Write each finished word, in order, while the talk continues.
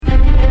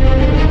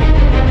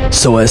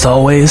So as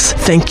always,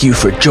 thank you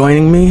for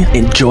joining me.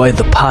 Enjoy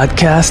the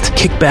podcast,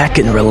 kick back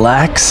and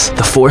relax.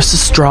 The Force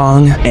is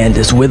strong and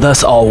is with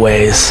us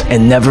always.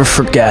 And never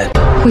forget,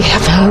 we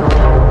have hope.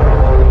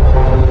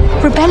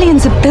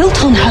 Rebellions are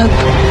built on hope.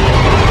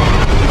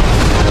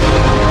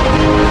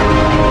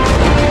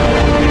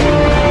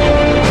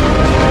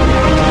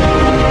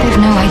 They've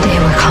no idea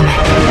we're coming.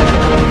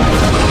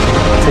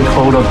 Take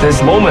hold of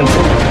this moment.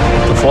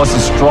 The Force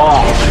is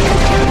strong.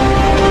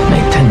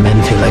 Make 10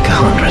 men feel like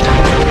 100.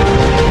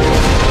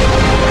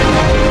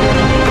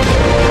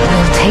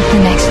 We'll take the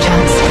next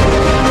chance.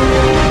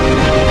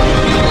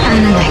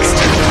 And the next.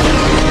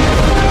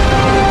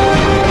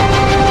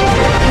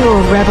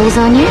 You're rebels,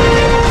 aren't you?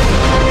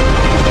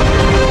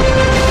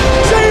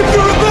 Save the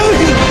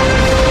rebellion!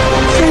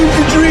 Save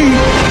the dream!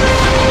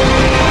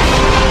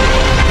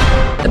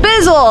 The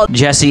Bizzle!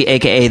 Jesse,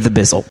 a.k.a. The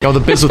Bizzle. Oh, the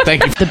Bizzle,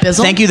 thank you. The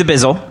Bizzle? Thank you, The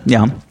Bizzle.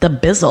 Yeah. The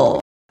Bizzle.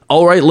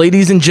 All right,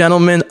 ladies and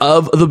gentlemen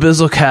of the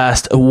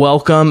Bizzlecast,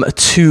 welcome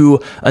to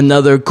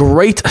another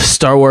great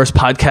Star Wars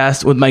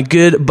podcast with my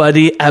good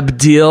buddy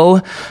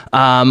Abdil.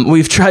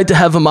 We've tried to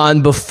have him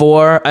on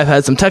before. I've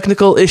had some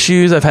technical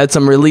issues. I've had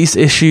some release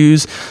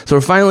issues. So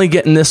we're finally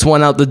getting this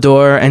one out the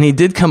door. And he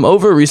did come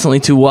over recently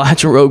to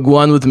watch Rogue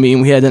One with me,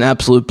 and we had an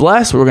absolute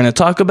blast. We're going to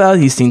talk about.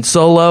 He's seen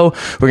Solo.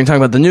 We're going to talk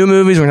about the new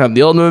movies. We're going to talk about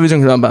the old movies. We're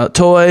going to talk about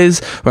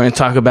toys. We're going to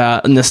talk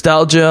about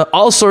nostalgia,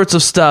 all sorts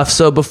of stuff.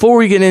 So before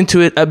we get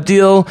into it,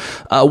 Abdil,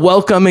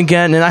 welcome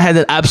again, and I had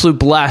an absolute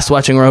blast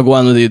watching Rogue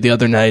One with you the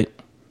other night.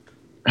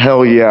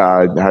 Hell yeah,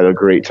 I had a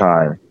great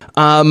time.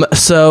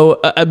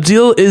 So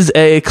Abdil is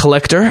a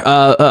collector.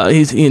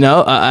 He's,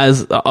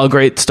 as all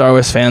great Star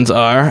Wars fans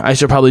are. I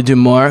should probably do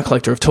more.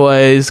 Collector of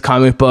toys,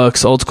 comic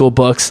books, old school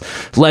books,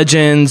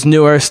 legends,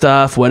 newer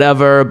stuff,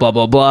 whatever, blah,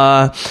 blah,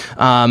 blah.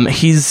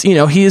 He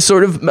has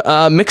sort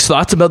of mixed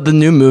thoughts about the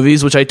new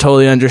movies, which I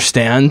totally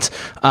understand,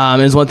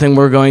 is one thing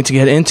we're going to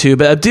get into.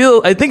 But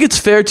Abdil, I think it's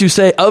fair to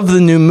say of the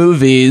new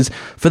movies,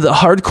 for the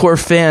hardcore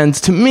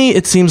fans, to me,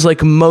 it seems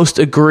like most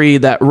agree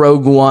that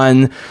Rogue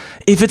One,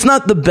 if it's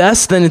not the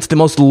best, then it's the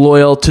most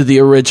loyal to the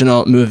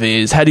original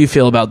movies. How do you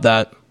feel about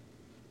that?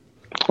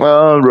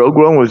 Rogue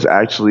One was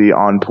actually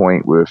on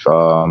point with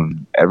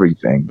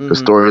everything. Mm-hmm. The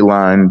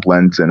storyline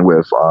blends in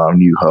with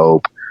New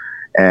Hope,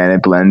 and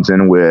it blends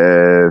in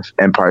with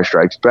Empire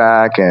Strikes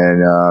Back and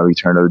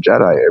Return of the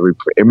Jedi.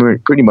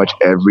 Pretty much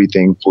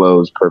everything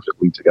flows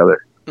perfectly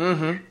together.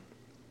 Mm-hmm.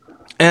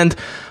 And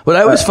what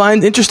I always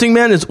find interesting,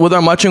 man, is whether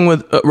I'm watching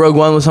with Rogue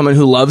One with someone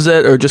who loves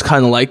it or just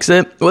kind of likes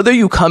it, whether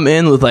you come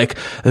in with like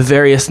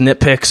various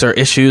nitpicks or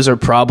issues or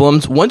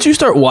problems, once you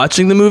start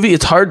watching the movie,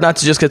 it's hard not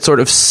to just get sort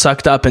of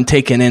sucked up and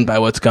taken in by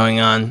what's going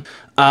on.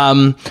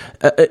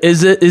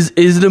 Is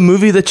it a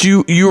movie that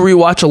you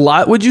rewatch a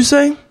lot, would you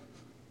say?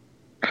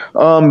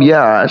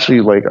 Yeah, actually,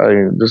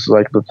 this is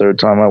like the third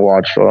time I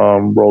watched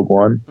Rogue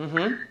One.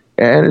 Mm-hmm.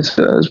 And it's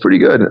pretty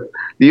good.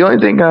 The only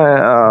thing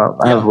I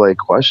have like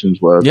questions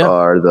with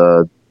are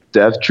the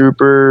Death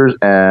Troopers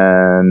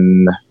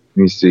and let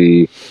me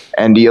see,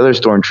 and the other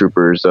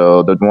stormtroopers,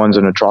 the ones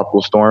in a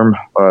tropical storm.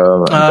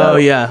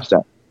 Yeah,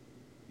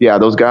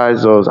 those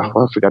guys. I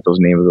forgot those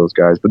names of those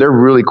guys, but they're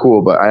really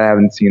cool. But I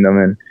haven't seen them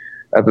in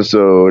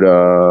episode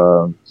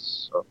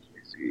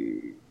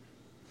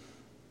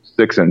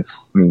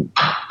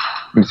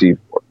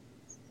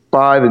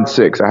 5 and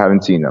 6. I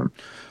haven't seen them.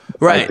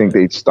 Right.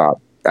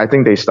 I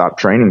think they stopped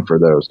training for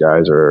those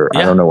guys, or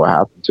I don't know what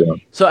happened to them.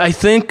 So I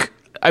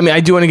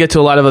do want to get to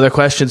a lot of other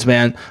questions,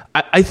 man.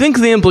 I think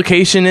the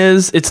implication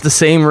is it's the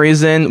same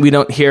reason we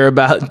don't hear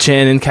about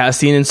Jyn and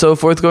Cassian and so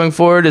forth going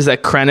forward, is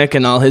that Krennic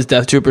and all his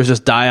Death Troopers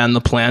just die on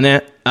the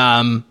planet.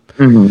 It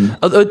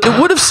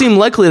would have seemed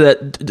likely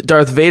that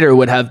Darth Vader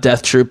would have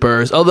Death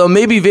Troopers, although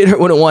maybe Vader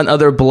wouldn't want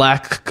other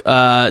black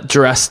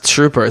dressed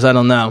troopers. I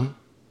don't know.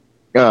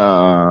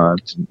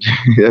 That's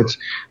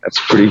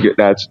pretty good.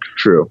 That's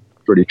true.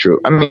 Pretty true.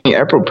 I mean,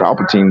 Emperor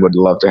Palpatine would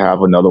love to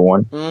have another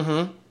one.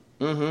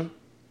 Mm-hmm. Mm-hmm.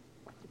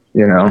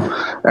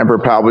 Emperor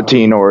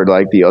Palpatine, or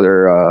like the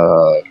other,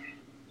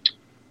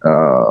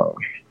 what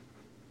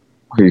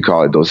do you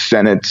call it? Those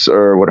senates,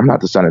 or what?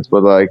 Not the senates,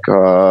 but like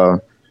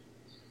the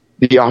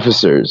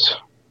officers.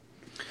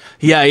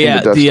 Yeah.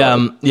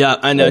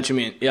 I know what you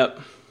mean. Yep.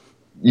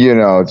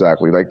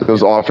 Exactly. Like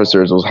those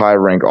officers, those high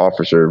rank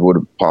officers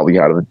would probably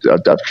have a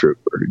Death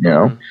Trooper,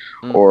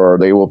 mm-hmm. Or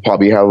they will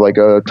probably have like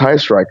a TIE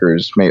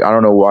Strikers. I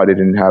don't know why they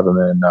didn't have them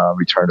in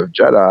Return of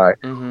Jedi,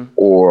 mm-hmm.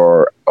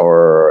 or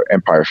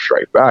Empire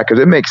Strikes Back,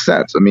 because it makes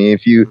sense. I mean,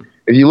 if you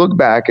look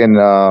back in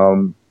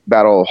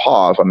Battle of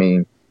Hoth, I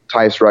mean,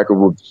 TIE Striker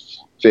would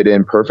fit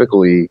in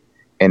perfectly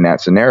in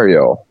that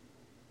scenario.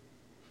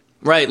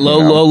 Right.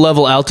 Low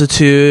level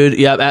altitude.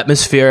 Yep.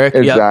 Atmospheric.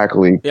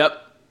 Exactly.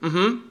 Yep.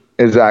 Mm-hmm.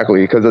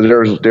 Exactly, because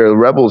their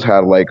rebels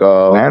had like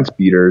land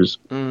speeders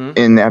mm-hmm.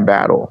 in that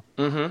battle.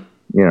 Mm-hmm.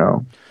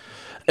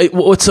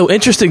 What's so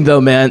interesting,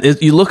 though, man,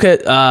 is you look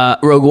at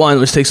Rogue One,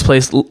 which takes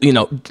place,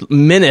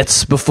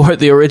 minutes before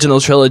the original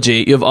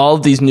trilogy. You have all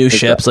of these new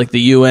ships, like the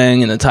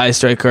U-Wing and the TIE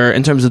Striker,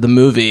 in terms of the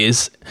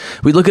movies.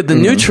 We look at the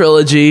new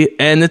trilogy,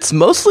 and it's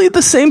mostly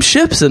the same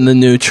ships in the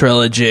new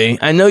trilogy.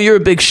 I know you're a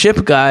big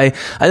ship guy.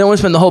 I don't want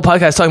to spend the whole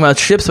podcast talking about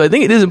ships, but I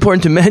think it is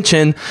important to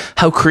mention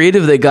how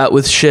creative they got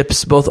with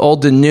ships, both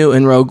old and new,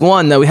 in Rogue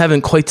One, that we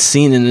haven't quite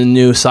seen in the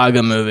new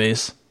saga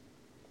movies.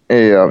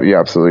 Yeah, you're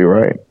absolutely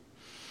right.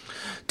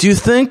 Do you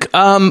think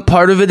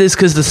part of it is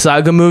because the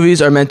saga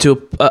movies are meant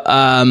to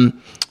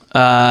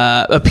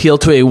appeal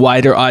to a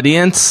wider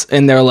audience,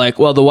 and they're like,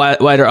 well, the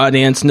wider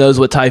audience knows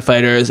what TIE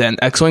fighters and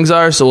X-Wings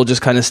are, so we'll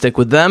just kind of stick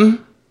with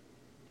them?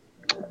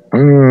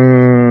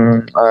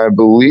 I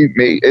believe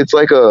it's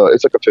like a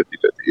 50-50.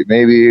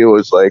 Maybe it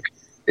was like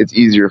it's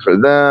easier for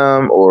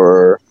them,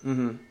 or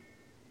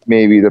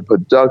maybe the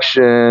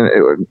production.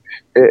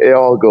 It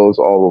all goes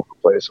all over the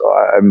place. So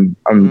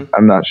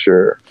I'm not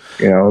sure,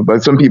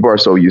 But some people are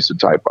so used to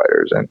TIE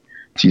fighters and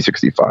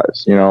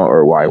T-65s,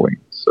 or Y-wings.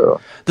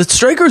 So the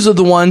Strikers are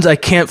the ones I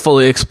can't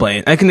fully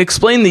explain. I can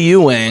explain the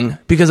U-Wing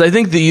because I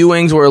think the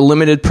U-Wings were a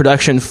limited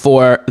production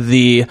for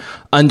the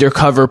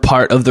undercover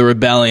part of the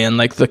rebellion,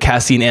 like the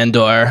Cassian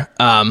Andor,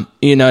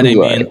 you know what I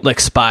mean? Like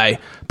spy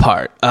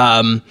part.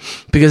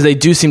 Because they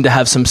do seem to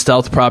have some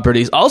stealth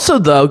properties. Also,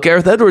 though,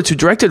 Gareth Edwards, who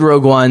directed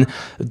Rogue One,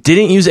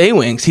 didn't use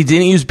A-Wings. He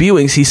didn't use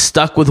B-Wings. He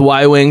stuck with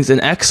Y-Wings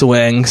and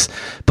X-Wings.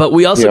 But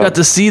we also got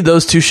to see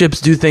those two ships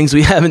do things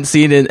we haven't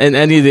seen in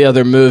any of the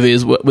other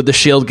movies with the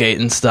shield gate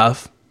and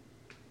stuff.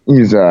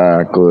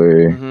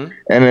 Exactly. And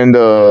then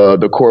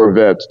the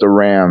Corvettes, the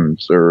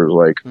Rams, are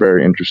like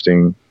very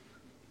interesting.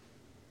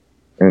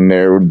 And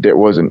there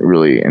wasn't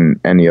really in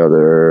any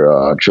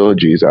other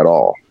trilogies at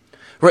all.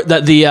 Right,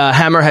 the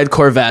Hammerhead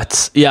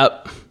Corvettes.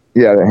 Yep.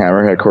 Yeah, the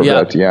Hammerhead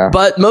Corvettes, yeah.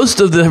 But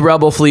most of the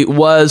Rebel fleet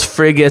was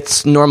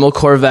frigates, normal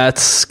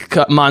corvettes,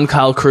 Mon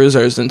Cal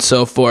cruisers, and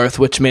so forth,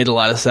 which made a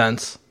lot of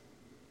sense.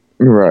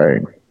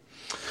 Right.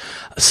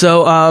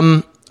 So,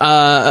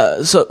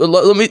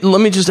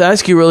 let me just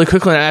ask you really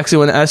quickly, and I actually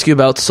want to ask you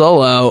about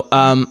Solo,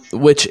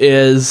 which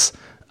is,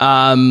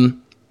 do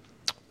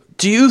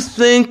you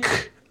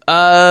think,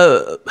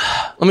 let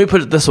me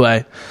put it this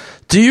way.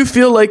 Do you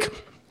feel like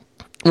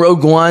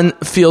Rogue One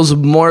feels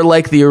more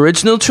like the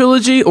original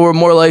trilogy, or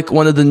more like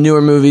one of the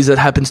newer movies that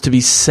happens to be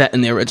set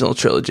in the original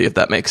trilogy, if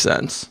that makes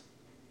sense?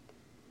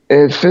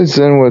 It fits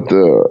in with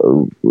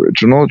the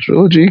original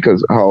trilogy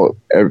because how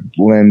it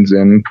blends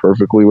in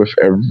perfectly with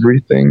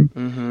everything.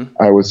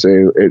 I would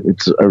say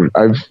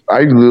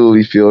I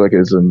literally feel like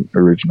it's an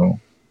original.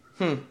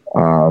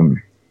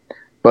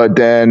 But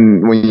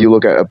then when you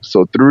look at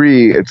episode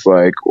 3, it's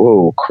like,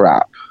 whoa,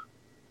 crap.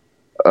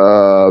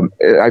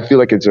 I feel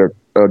like it's a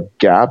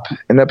gap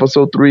in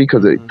episode 3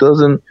 because it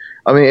doesn't.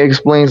 I mean, it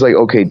explains like,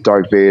 okay,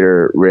 Darth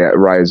Vader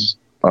rise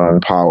in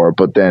power,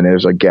 but then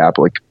there's a gap.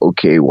 Like,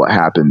 okay, what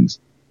happens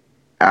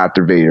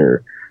after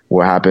Vader?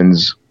 What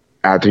happens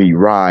after he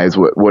rise?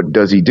 What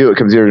does he do?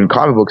 Because in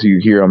comic books, you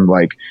hear him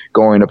like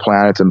going to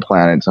planets and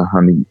planets and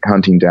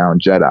hunting down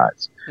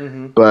Jedis.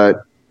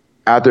 But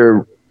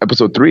after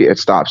episode 3, it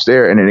stops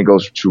there, and then it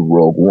goes to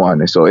Rogue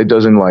One, and so it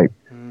doesn't like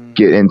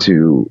get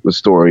into the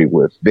story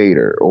with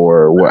Vader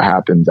or what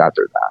happens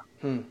after that.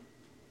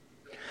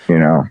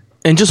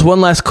 And just one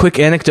last quick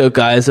anecdote,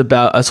 guys,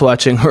 about us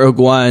watching Rogue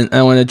One.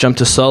 I want to jump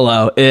to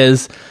Solo.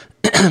 Is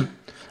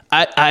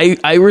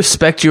I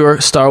respect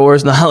your Star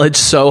Wars knowledge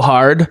so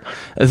hard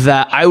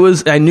that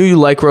I knew you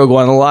like Rogue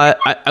One a lot.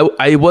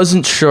 I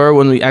wasn't sure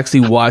when we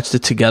actually watched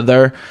it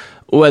together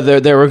whether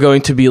there were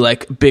going to be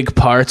like big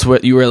parts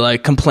what you were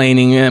like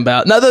complaining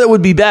about. Not that it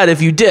would be bad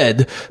if you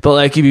did, but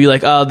like you'd be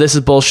like, oh, this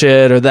is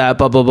bullshit or that,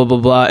 blah, blah, blah, blah,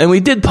 blah. And we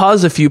did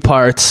pause a few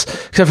parts,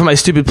 except for my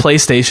stupid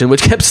PlayStation,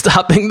 which kept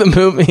stopping the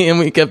movie and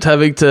we kept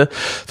having to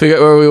figure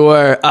out where we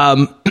were.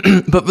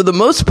 But for the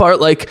most part,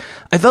 like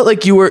I felt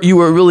like you were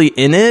really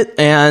in it,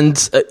 and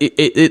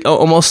it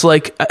almost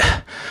like,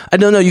 I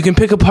don't know, you can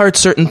pick apart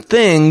certain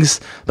things,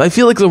 but I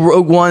feel like the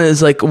Rogue One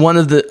is like one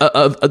of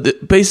the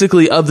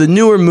basically of the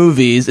newer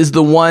movies is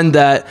the one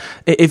that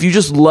if you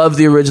just love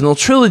the original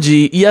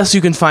trilogy, yes,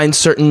 you can find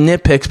certain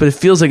nitpicks, but it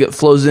feels like it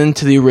flows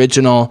into the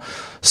original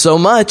so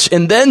much.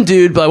 And then,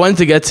 dude, but I wanted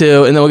to get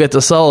to, and then we'll get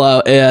to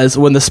Solo, is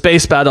when the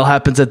space battle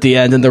happens at the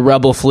end and the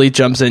Rebel fleet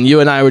jumps in, you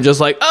and I were just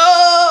like,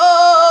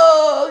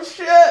 oh,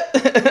 shit.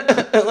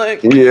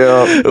 Like,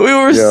 yeah, we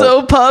were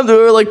so pumped. We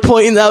were like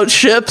pointing out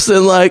ships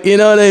and like, you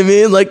know what I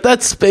mean? Like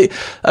that space.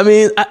 I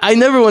mean, I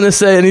never want to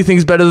say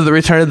anything's better than the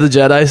Return of the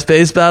Jedi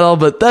space battle,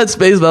 but that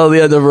space battle at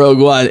the end of Rogue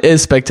One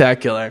is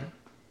spectacular.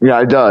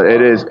 Yeah, it does.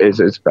 It is.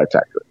 It's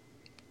spectacular.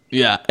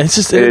 Yeah, it's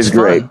just it's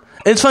great. Fun.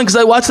 It's fun because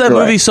I watch that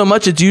movie so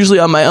much. It's usually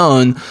on my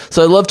own,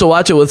 so I love to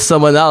watch it with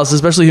someone else,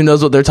 especially who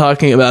knows what they're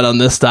talking about on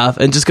this stuff,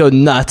 and just go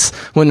nuts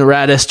when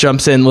Radis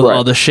jumps in with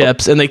all the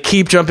ships, and they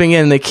keep jumping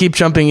in.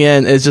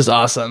 It's just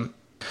awesome.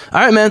 All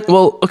right, man.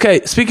 Well,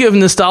 okay. Speaking of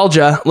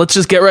nostalgia, let's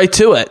just get right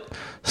to it.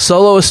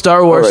 Solo: A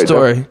Star Wars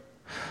Story.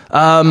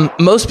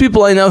 Most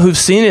people I know who've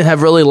seen it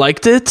have really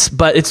liked it,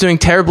 but it's doing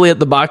terribly at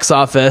the box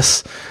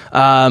office.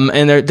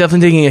 And they're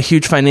definitely taking a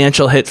huge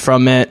financial hit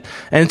from it.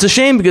 And it's a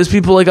shame because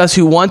people like us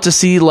who want to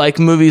see like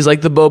movies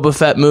like the Boba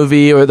Fett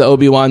movie or the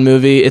Obi-Wan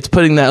movie, it's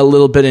putting that a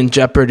little bit in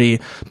jeopardy.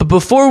 But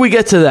before we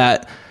get to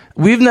that,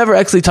 we've never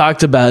actually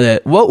talked about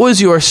it. What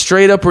was your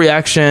straight up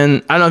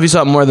reaction? I don't know if you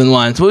saw it more than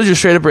once. What was your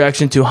straight up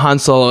reaction to Han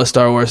Solo, A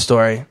Star Wars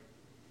Story?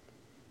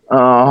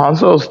 Han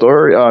Solo's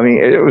story, I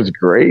mean, it was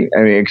great.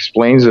 I mean, it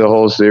explains the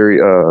whole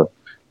series,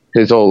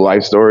 his whole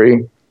life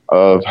story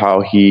of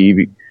how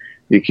he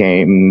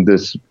became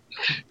this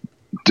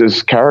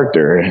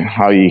character,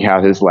 how he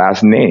had his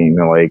last name,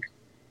 and like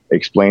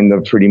explained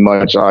the pretty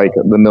much like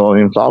the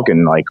Millennium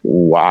Falcon, like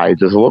why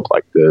does it look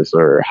like this,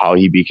 or how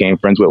he became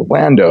friends with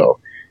Lando,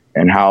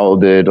 and how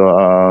did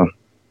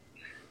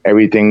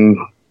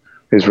everything,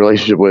 his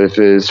relationship with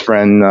his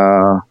friend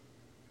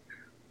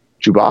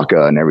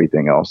Chewbacca and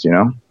everything else, you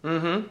know.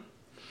 Mm-hmm.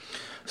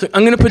 So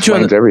I'm going to put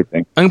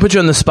everything. I'm going to put you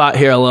on the spot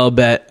here a little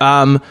bit.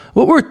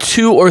 What were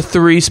 2 or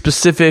 3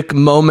 specific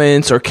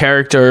moments or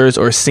characters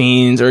or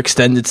scenes or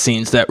extended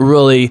scenes that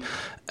really,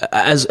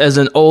 as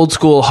an old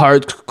school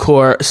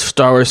hardcore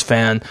Star Wars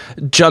fan,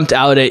 jumped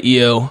out at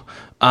you?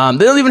 They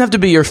don't even have to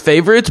be your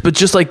favorites, but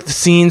just like the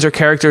scenes or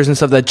characters and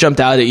stuff that jumped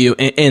out at you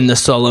in the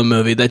Solo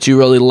movie that you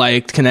really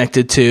liked,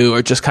 connected to,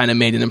 or just kind of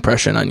made an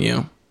impression on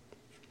you.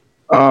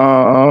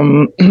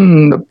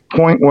 The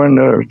point when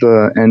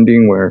the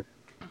ending where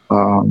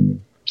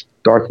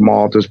Darth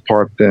Maul just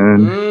parked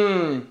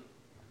in,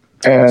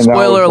 and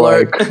spoiler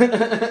alert.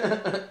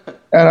 And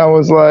I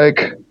was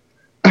like,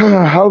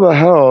 how the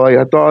hell? Like,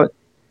 I thought,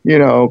 you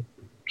know,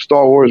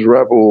 Star Wars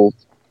Rebels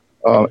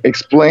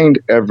explained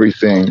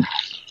everything.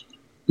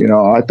 You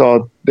know, I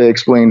thought they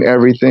explained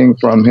everything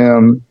from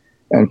him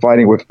and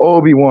fighting with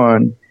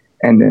Obi-Wan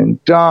and then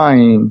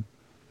dying.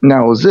 And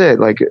that was it.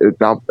 Like, it's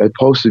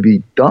supposed to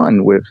be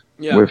done with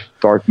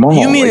Darth Maul.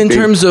 You mean like in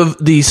terms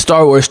of the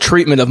Star Wars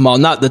treatment of Maul,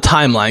 not the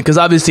timeline? Because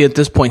obviously at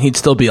this point he'd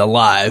still be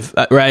alive,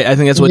 right? I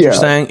think that's what you're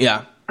saying?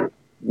 Yeah.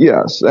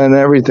 Yes, and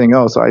everything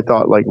else, I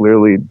thought, like,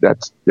 literally,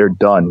 they're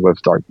done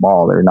with Darth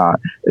Maul. They're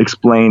not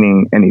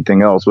explaining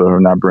anything else,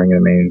 or not bringing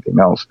him anything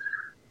else.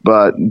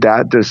 But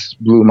that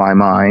just blew my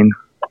mind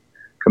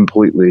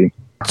completely.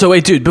 So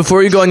wait, dude,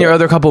 before you go on your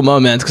other couple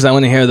moments, because I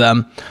want to hear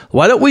them,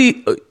 why don't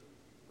we,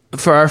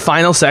 for our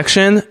final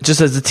section,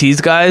 just as the tease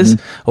guys,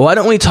 why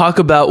don't we talk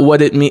about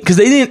what it means? Because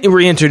they didn't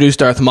reintroduce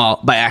Darth Maul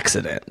by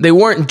accident. They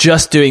weren't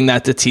just doing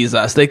that to tease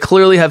us. They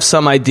clearly have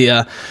some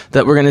idea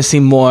that we're going to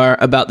see more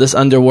about this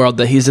underworld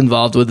that he's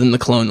involved with in the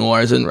Clone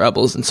Wars and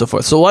Rebels and so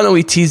forth. So why don't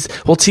we'll tease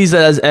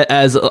that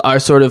as our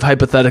sort of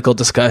hypothetical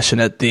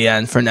discussion at the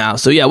end for now.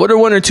 So yeah, what are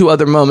 1 or 2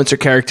 other moments or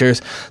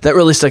characters that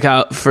really stuck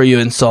out for you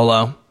in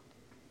Solo?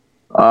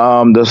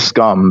 The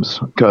Scums,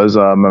 because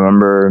I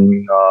remember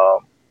in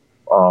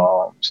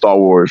Star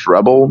Wars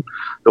Rebel,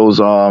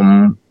 those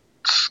I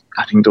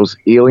think those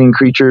alien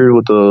creatures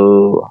with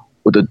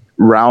the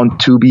round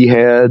tubey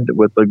head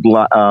with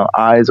the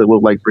eyes that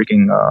look like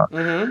freaking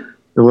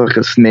they look like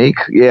a snake.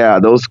 Yeah,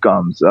 those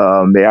Scums.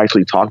 They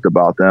actually talked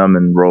about them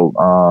and wrote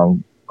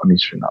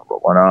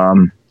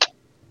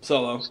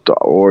Solo. Star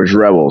Wars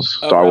Rebels.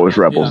 Star Wars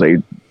Rebels.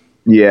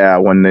 Yeah.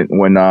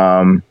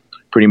 When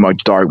pretty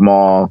much Darth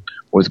Maul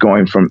was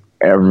going from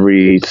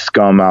every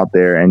scum out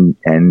there and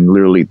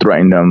literally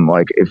threatened them,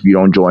 like, if you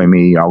don't join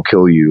me, I'll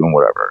kill you and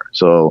whatever.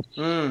 So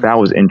that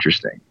was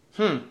interesting.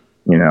 You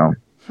know,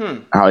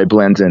 how it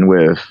blends in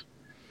with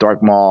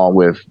Darth Maul,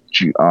 with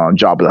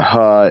Jabba the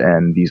Hutt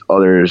and these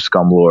other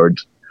scum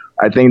lords.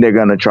 I think they're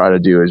going to try to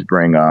do is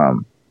bring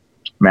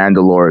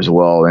Mandalore as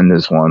well in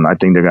this one. I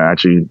think they're going to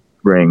actually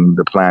bring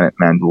the planet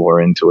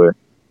Mandalore into it.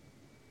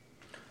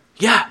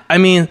 Yeah, I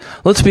mean,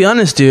 let's be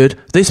honest, dude.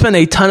 They spent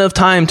a ton of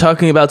time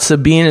talking about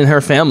Sabine and her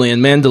family in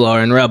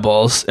Mandalore and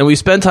Rebels, and we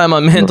spent time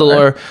on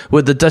Mandalore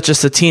with the Duchess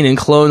Satine in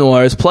Clone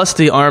Wars, plus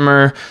the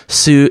armor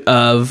suit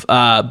of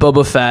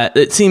Boba Fett.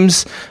 It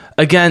seems,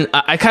 again,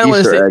 I kind of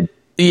want to say...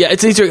 Yeah,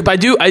 it's Easter,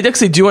 but I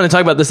actually do want to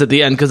talk about this at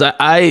the end, because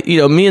I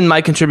me and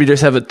my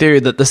contributors have a theory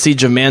that the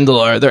Siege of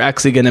Mandalore, they're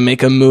actually going to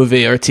make a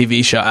movie or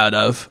TV show out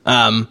of.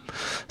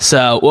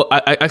 So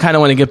I kind of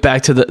want to get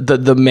back to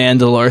the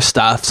Mandalore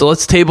stuff. So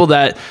let's table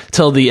that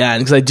till the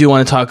end, because I do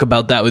want to talk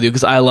about that with you,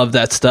 because I love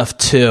that stuff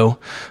too.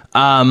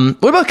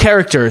 What about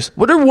characters?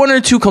 What are 1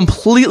 or 2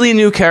 completely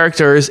new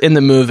characters in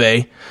the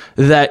movie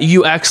that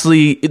you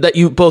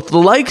both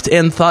liked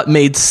and thought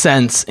made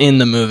sense in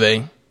the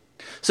movie?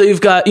 So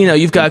you've got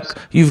Voss,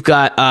 you've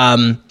got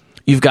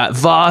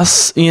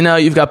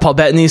Paul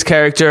Bettany's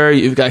character,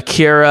 you've got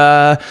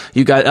Kira,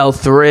 you've got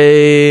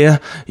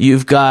L3,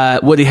 you've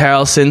got Woody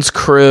Harrelson's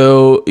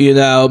crew,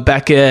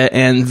 Beckett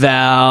and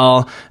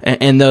Val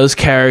and those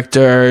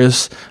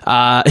characters.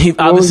 He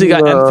obviously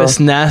got Memphis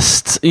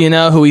Nest,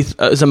 who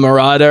is a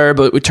marauder,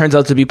 but it turns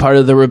out to be part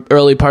of the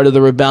early part of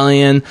the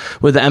rebellion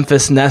with the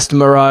Memphis Nest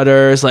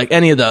marauders, like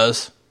any of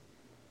those.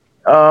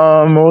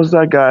 What was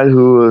that guy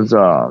who was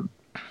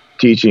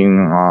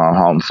teaching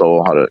Han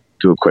Solo how to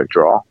do a quick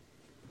draw?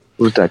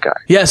 Who's that guy?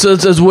 Yeah, so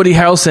it's Woody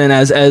Harrelson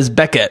as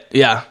Beckett.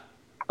 Yeah.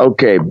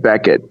 Okay,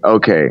 Beckett.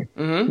 Okay.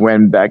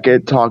 When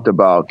Beckett talked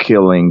about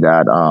killing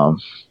that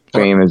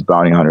famous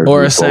bounty hunter,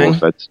 Laura Singh.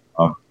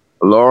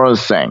 Laura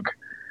Singh.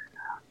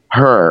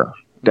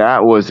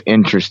 That was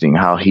interesting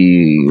how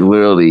he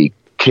literally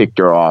kicked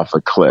her off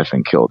a cliff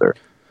and killed her.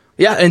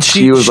 Yeah, and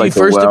she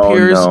first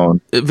appears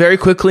very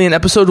quickly in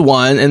episode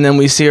 1, and then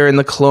we see her in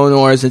the Clone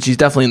Wars, and she's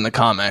definitely in the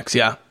comics,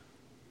 yeah.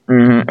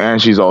 Mm-hmm.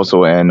 And she's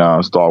also in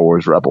Star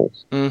Wars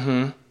Rebels.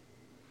 Mm-hmm.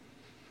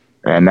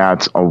 And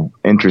that's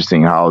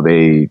interesting how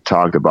they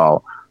talked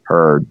about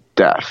her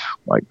death,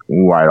 like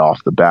right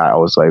off the bat. I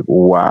was like,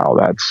 wow,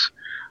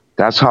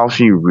 that's how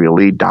she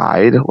really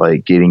died,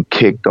 like getting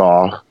kicked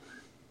off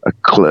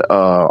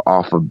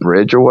off a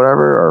bridge or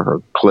whatever, or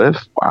a cliff.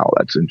 Wow,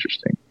 that's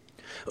interesting.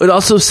 It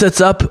also sets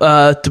up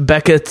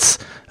Beckett's,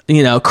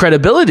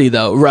 credibility,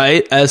 though,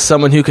 right? As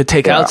someone who could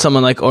take out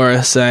someone like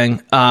Aura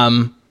Singh.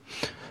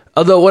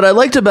 Although what I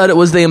liked about it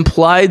was they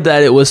implied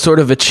that it was sort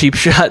of a cheap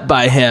shot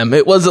by him.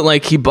 It wasn't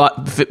like he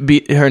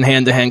beat her in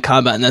hand-to-hand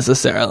combat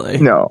necessarily.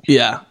 No.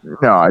 Yeah.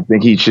 No, I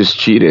think he just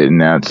cheated, and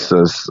that's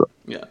just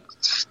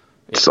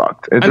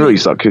sucked. It really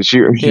sucked because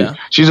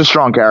she's a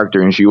strong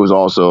character, and she was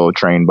also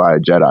trained by a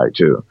Jedi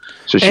too,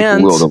 so she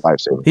can wield a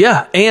lightsaber.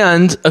 Yeah,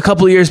 and a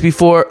couple of years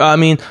before,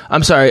 during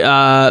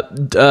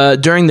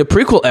the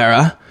prequel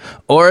era,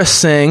 Aura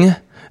Singh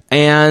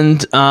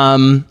and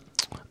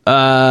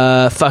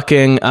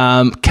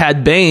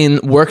Cad Bane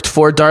worked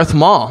for Darth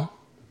Maul.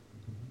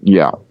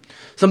 Yeah.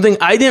 Something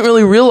I didn't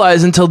really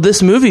realize until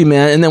this movie,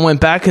 man, and then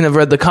went back and have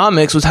read the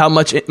comics, was how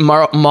much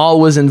Maul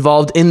was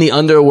involved in the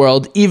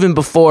underworld even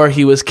before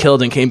he was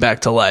killed and came back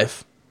to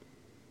life.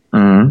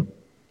 Mm-hmm.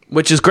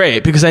 Which is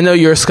great, because I know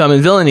you're a scum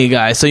and villainy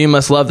guy, so you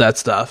must love that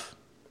stuff.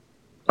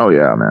 Oh,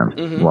 yeah, man.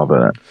 Mm-hmm. Love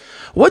it.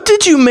 What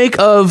did you make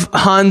of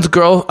Han's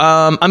girl?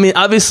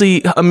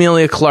 Obviously,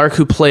 Emilia Clarke,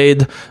 who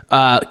played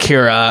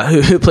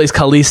Kira, who plays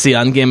Khaleesi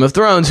on Game of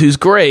Thrones, who's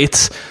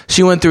great.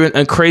 She went through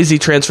a crazy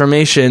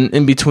transformation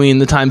in between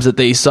the times that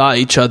they saw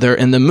each other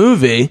in the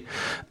movie.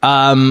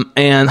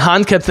 And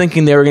Han kept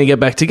thinking they were going to get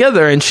back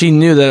together, and she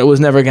knew that it was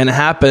never going to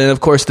happen. And, of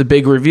course, the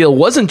big reveal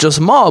wasn't just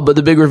Maul, but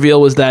the big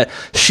reveal was that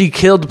she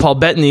killed Paul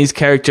Bettany's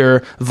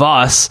character,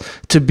 Voss,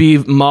 to be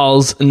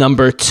Maul's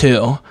number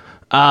 2.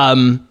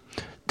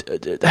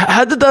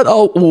 How did that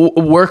all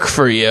work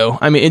for you?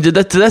 I mean, did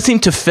that seem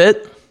to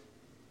fit?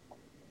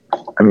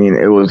 I mean,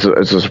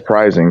 it's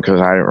surprising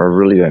because I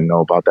really didn't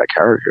know about that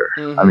character.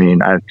 Mm-hmm. I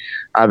mean, I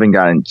haven't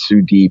gotten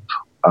too deep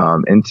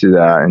into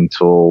that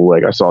until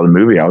like I saw the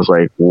movie. I was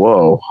like,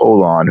 whoa,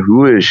 hold on,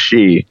 who is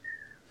she?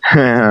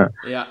 Yeah,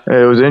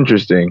 it was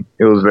interesting.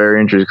 It was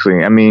very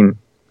interesting. I mean,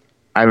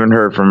 I haven't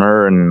heard from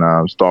her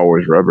in Star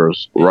Wars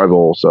Rebels,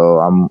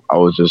 so I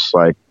was just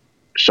like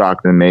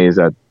shocked and amazed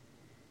that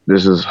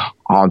this is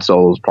Han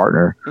Solo's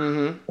partner,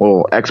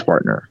 well,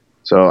 ex-partner.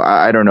 So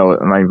I don't know.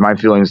 My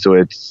feelings to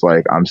it's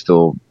like I'm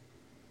still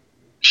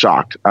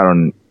shocked.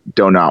 I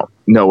don't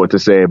know what to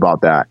say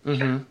about that.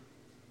 Mm-hmm.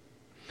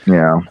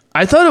 Yeah,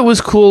 I thought it was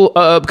cool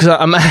because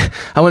I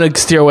want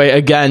to steer away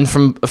again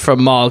from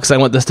Maul because I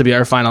want this to be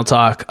our final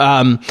talk.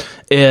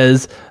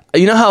 Is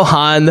how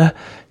Han?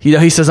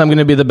 He says, I'm going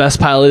to be the best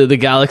pilot of the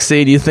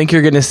galaxy. Do you think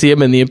you're going to see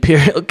him in the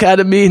Imperial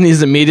Academy? And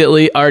he's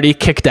immediately already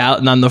kicked out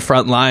and on the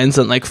front lines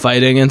and like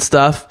fighting and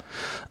stuff.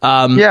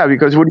 Yeah,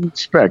 because what do you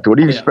expect? What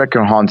do you expect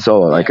from Han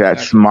Solo? Like that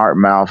smart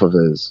mouth of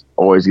his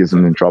always gets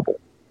him in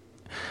trouble.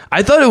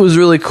 I thought it was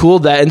really cool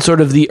that in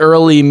sort of the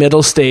early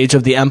middle stage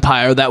of the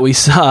Empire that we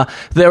saw,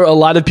 there were a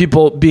lot of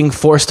people being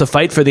forced to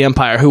fight for the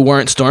Empire who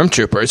weren't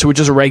stormtroopers, who were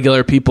just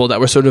regular people that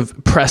were sort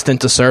of pressed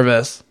into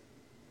service.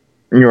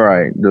 You're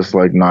right, just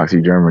like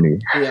Nazi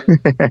Germany. Yeah.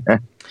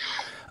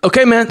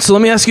 Okay, man, so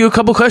let me ask you a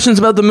couple questions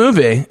about the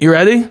movie. You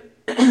ready?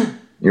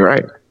 You're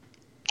right.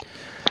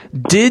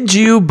 Did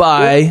you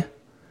buy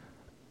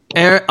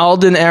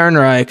Alden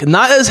Ehrenreich,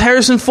 not as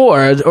Harrison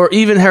Ford, or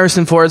even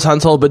Harrison Ford's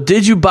Han Solo, but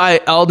did you buy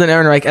Alden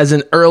Ehrenreich as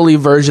an early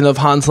version of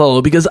Han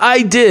Solo? Because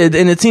I did,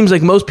 and it seems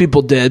like most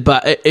people did,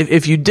 but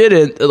if you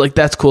didn't, like,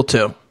 that's cool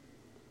too.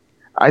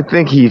 I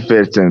think he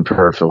fits in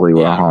perfectly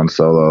with Han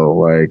Solo.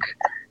 Like,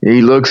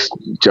 he looks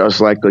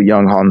just like the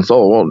young Han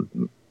Solo.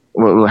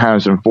 Well,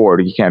 Harrison Ford,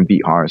 he can't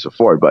beat Harrison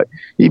Ford, but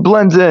he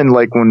blends in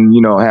like when,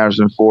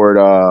 Harrison Ford,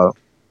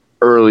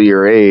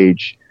 earlier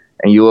age,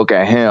 and you look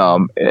at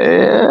him,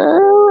 there's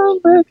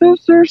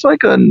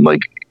like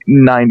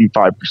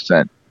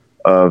 95%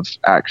 of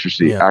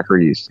accuracy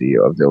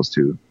of those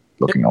two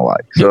looking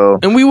alike. So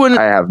and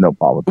I have no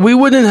problem. We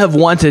wouldn't have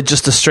wanted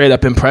just a straight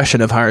up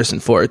impression of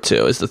Harrison Ford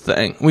too, is the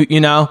thing.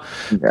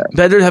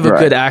 Better to have a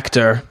good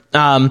actor.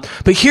 But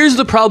here's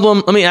the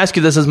problem. Let me ask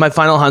you this as my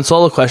final Han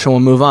Solo question.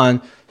 We'll move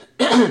on.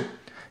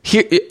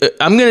 Here,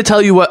 I'm going to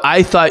tell you what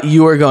I thought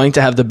you were going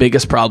to have the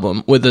biggest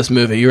problem with this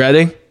movie. You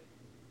ready?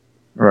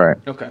 Right.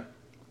 Okay.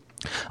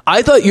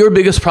 I thought your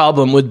biggest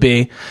problem would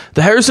be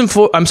the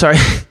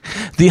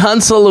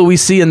Han Solo we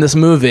see in this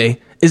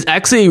movie is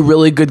actually a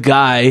really good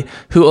guy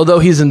who, although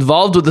he's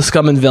involved with the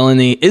scum and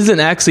villainy, isn't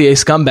actually a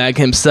scumbag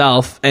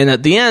himself. And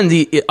at the end,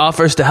 he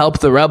offers to help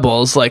the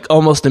rebels, like,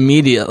 almost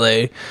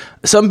immediately.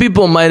 Some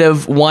people might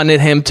have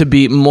wanted him to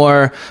be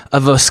more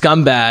of a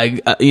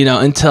scumbag,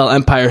 until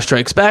Empire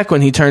Strikes Back,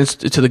 when he turns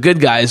to the good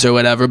guys or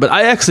whatever. But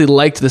I actually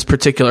liked this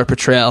particular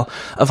portrayal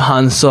of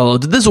Han Solo.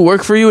 Did this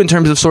work for you in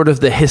terms of sort of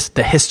the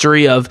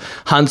history of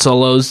Han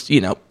Solo's,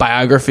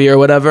 biography or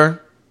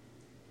whatever?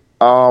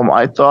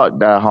 I thought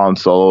that Han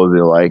Solo would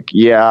be like,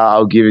 yeah,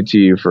 I'll give it to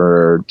you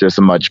for just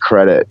as much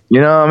credit.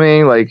 You know what I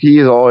mean? Like,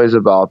 he's always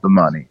about the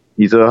money.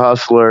 He's a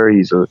hustler.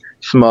 He's a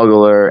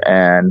smuggler.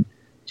 And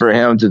for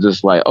him to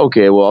just like,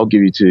 okay, well, I'll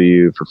give it to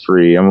you for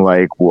free. I'm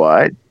like,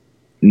 what?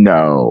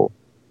 No,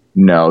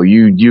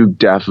 you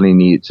definitely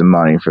need some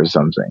money for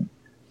something.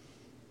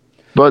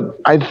 But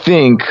I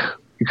think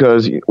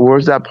because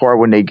where's that part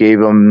when they gave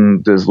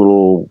him this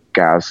little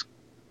gas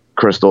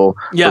crystal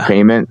for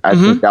payment? I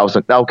think that was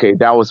okay.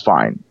 That was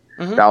fine.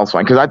 That was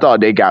fine because I thought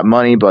they got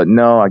money, but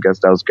no, I guess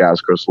those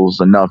gas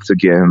crystals enough to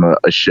get him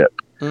a ship.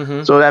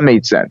 So that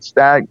made sense.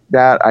 That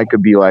I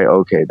could be like,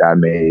 okay, that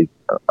made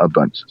a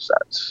bunch of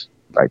sense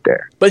right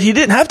there. But he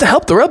didn't have to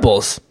help the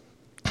rebels.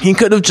 He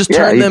could have just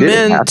turned them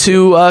in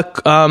to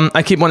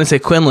I keep wanting to say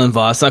Quinlan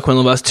Vos, not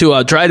Quinlan Vos,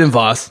 to Dryden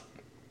Vos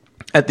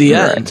at the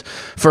end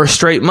for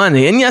straight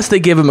money. And yes, they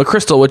gave him a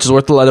crystal, which is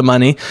worth a lot of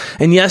money.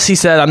 And yes, he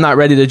said, I'm not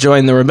ready to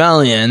join the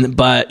rebellion,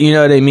 but you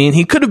know what I mean?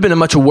 He could have been a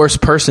much worse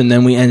person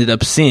than we ended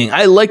up seeing.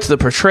 I liked the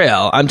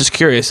portrayal. I'm just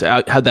curious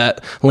how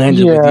that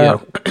landed with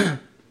you.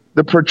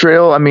 The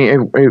portrayal, I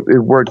mean,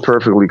 it worked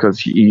perfectly because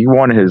he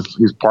wanted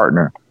his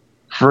partner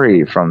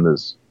free from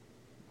this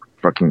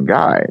fucking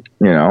guy,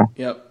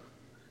 Yep.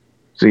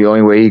 So the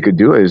only way he could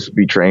do it is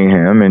betraying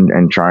him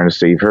and trying to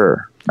save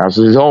her. Now,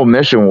 so his whole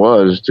mission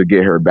was to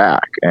get her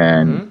back,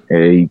 and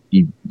he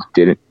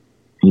didn't.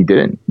 He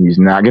didn't. He's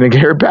not going to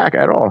get her back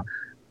at all.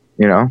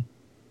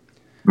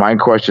 My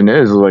question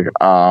is like,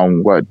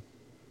 what's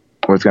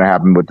going to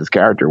happen with this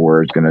character?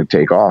 Where it's going to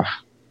take off?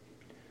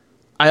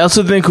 I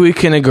also think we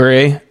can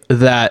agree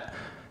that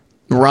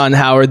Ron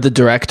Howard, the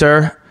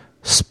director,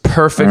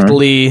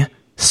 perfectly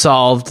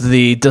solved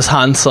the does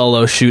Han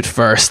Solo shoot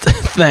first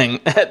thing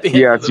at the end.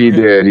 Yes, he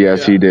did.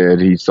 Yes, he did.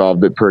 He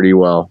solved it pretty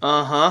well.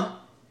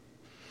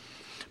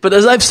 But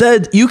as I've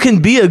said, you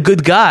can be a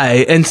good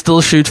guy and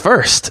still shoot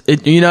first.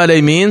 You know what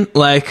I mean?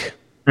 Like,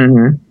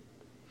 of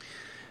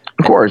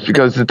course,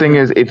 because the thing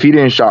is, if he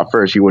didn't shot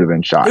first, he would have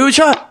been shot. He was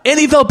shot, and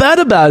he felt bad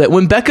about it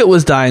when Beckett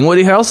was dying.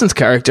 Woody Harrelson's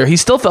character, he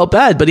still felt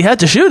bad, but he had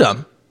to shoot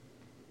him.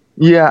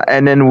 Yeah,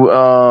 and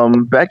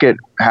then Beckett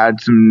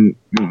had some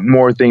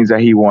more things that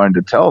he wanted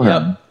to tell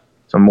him,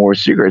 some more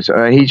secrets.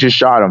 He just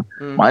shot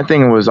him. My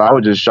thing was, I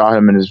would just shot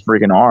him in his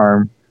freaking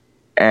arm,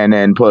 and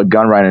then put a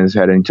gun right in his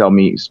head and tell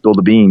me, spill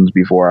the beans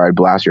before I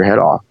blast your head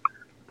off.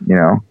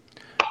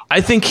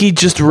 I think he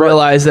just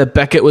realized that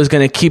Beckett was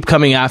going to keep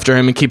coming after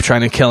him and keep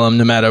trying to kill him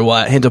no matter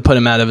what. He had to put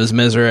him out of his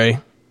misery.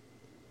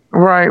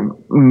 Right.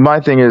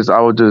 My thing is,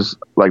 I would just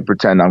like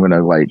pretend I'm going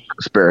to like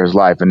spare his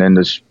life and then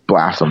just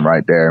blast him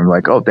right there. I'm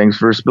like, oh, thanks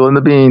for spilling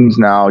the beans.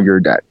 Now you're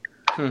dead.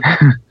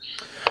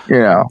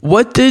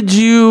 What did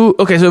you...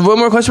 Okay, so I have one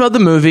more question about the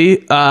movie,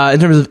 in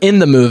terms of in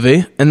the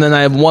movie, and then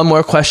I have one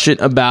more question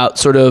about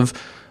sort of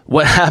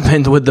what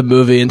happened with the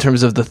movie in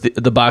terms of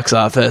the box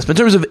office. But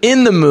in terms of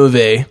in the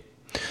movie,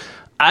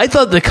 I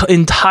thought the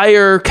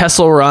entire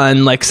Kessel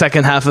Run, like,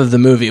 second half of the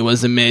movie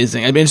was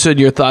amazing. I'd be interested in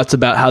your thoughts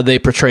about how they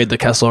portrayed the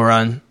Kessel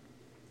Run.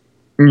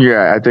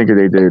 Yeah, I think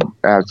they did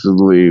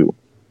absolutely,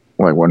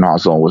 like, when Han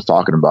Solo was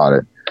talking about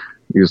it.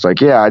 He was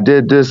like, yeah, I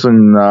did this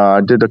and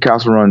I did the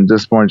Kessel Run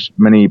this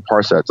many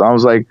parsecs. I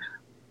was like,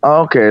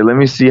 okay, let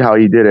me see how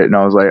he did it. And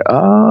I was like,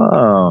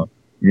 oh,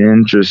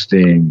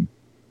 interesting.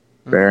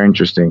 Very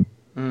interesting.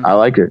 I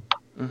like it.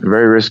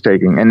 Very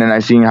risk-taking. And then I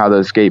seen how the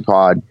escape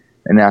pod,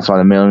 and that's why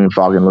the Millennium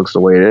Falcon looks the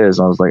way it is.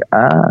 I was like,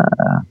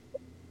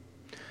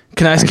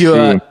 Can I ask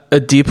you a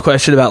deep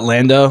question about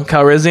Lando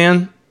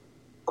Calrissian?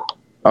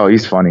 Oh,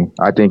 he's funny.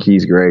 I think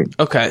he's great.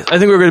 Okay, I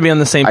think we're going to be on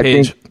the same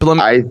page.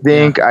 I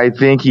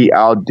think he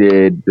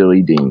outdid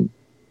Billy Dean.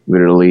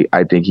 Literally,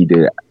 I think he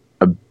did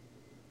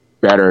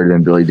better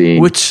than Billy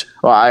Dean.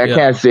 I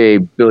can't say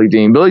Billy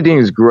Dean. Billy Dean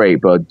is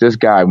great, but this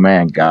guy,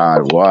 man,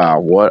 God, wow,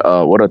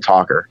 what a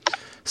talker.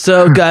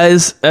 So,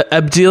 guys,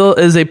 Abdil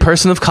is a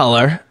person of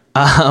color.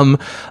 I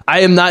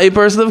am not a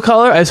person of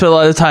color. I spent a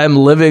lot of time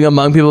living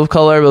among people of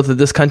color, both in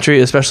this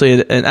country,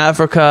 especially in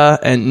Africa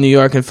and New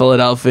York and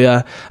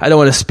Philadelphia. I don't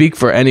want to speak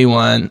for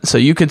anyone, so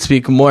you could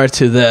speak more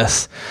to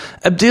this.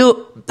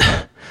 Abdil,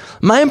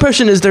 my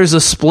impression is there's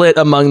a split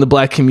among the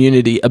black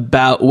community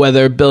about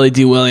whether Billy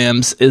D.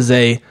 Williams is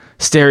a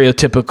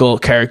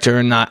stereotypical character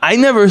or not. I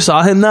never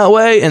saw him that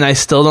way, and I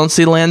still don't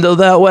see Lando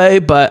that way,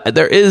 but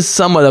there is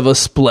somewhat of a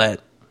split.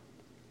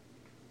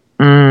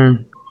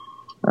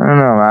 I don't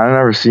know. I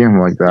never see him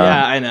like that.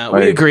 Yeah, I know.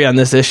 We agree on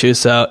this issue,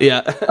 so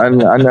yeah. I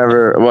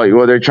never.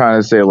 Well, they're trying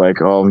to say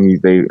like, oh,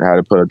 they had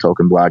to put a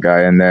token black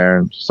guy in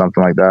there,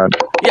 something like that.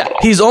 Yeah,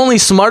 he's only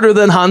smarter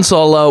than Han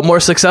Solo,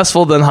 more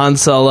successful than Han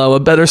Solo, a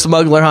better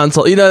smuggler Han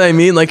Solo. You know what I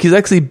mean? Like, he's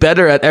actually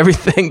better at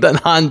everything than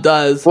Han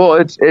does. Well,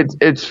 it's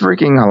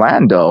freaking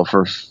Lando,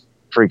 for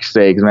freak's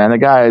sakes, man. The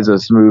guy is a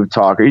smooth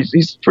talker.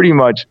 He's pretty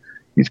much,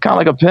 he's kind of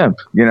like a pimp,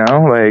 you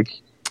know? Like,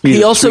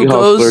 he also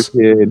goes,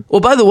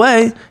 well, by the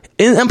way,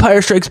 in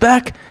Empire Strikes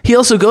Back, he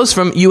also goes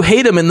from, you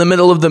hate him in the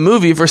middle of the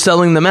movie for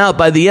selling them out.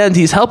 By the end,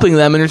 he's helping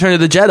them in Return of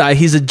the Jedi.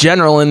 He's a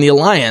general in the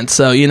Alliance,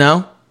 so, you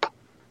know?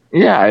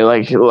 Yeah,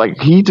 like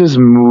he just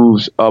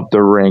moves up the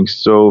ranks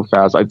so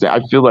fast. I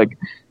feel like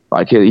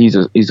he's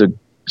a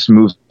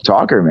smooth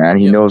talker, man.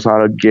 He knows how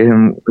to get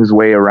his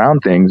way around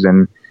things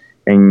and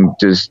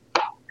just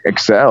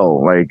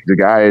excel. Like, the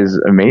guy is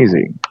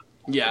amazing.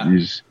 Yeah,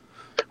 he's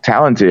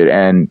talented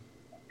and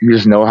you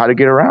just know how to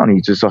get around.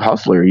 He's just a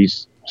hustler.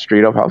 He's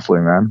straight up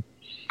hustler, man.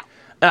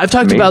 I've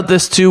talked about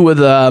this too with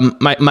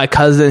my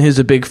cousin, who's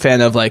a big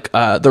fan of like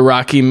the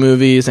Rocky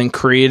movies and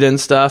Creed and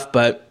stuff,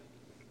 but.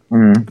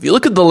 If you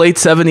look at the late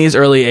 70s,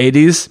 early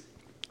 80s,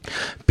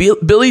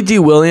 Billy D.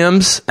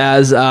 Williams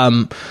as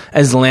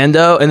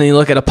Lando, and then you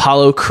look at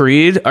Apollo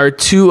Creed, are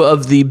two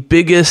of the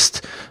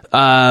biggest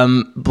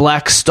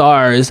black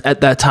stars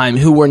at that time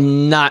who were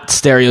not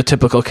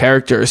stereotypical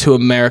characters who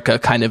America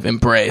kind of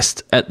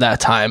embraced at that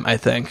time, I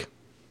think.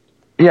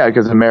 Yeah,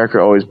 because America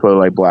always put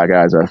like black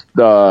guys as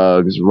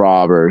thugs,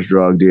 robbers,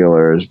 drug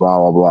dealers,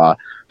 blah, blah,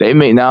 blah.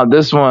 Now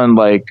this one,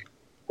 like,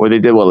 what they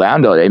did with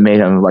Lando, they made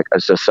him like a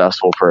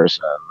successful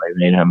person. They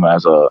made him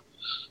as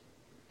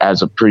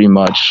a pretty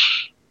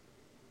much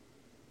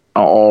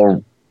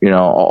all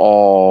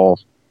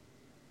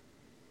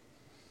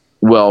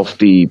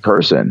wealthy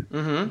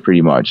person,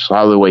 pretty much. So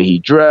how the way he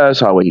dressed,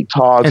 how the way he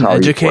talks, and how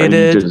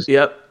educated, he just,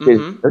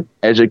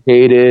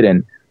 educated,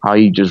 and how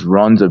he just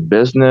runs a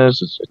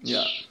business.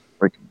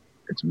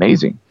 It's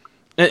amazing.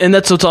 And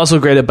that's what's also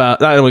great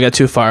about, I don't want to get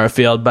too far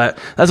afield, but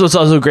that's what's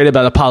also great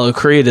about Apollo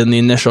Creed in the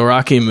initial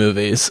Rocky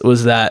movies,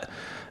 was that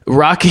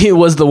Rocky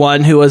was the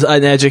one who was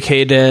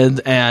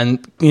uneducated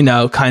and, you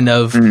know, kind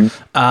of,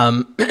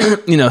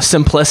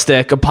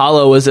 simplistic.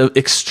 Apollo was an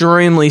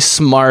extremely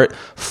smart,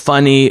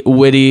 funny,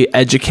 witty,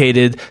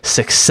 educated,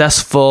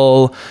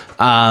 successful,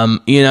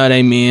 you know what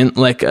I mean?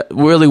 Like,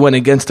 really went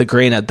against the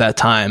grain at that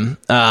time.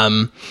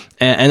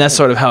 And that's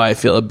sort of how I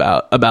feel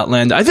about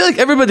Lando. I feel like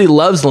everybody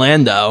loves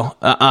Lando,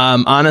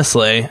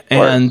 honestly.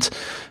 And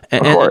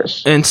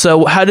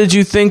so how did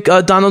you think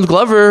Donald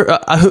Glover,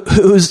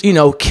 who's, you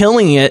know,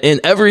 killing it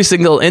in every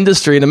single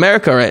industry in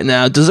America right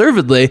now,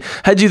 deservedly,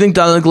 how do you think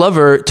Donald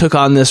Glover took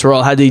on this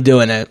role? How did he do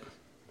in it?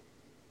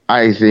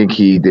 I think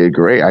he did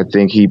great. I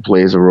think he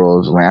plays the role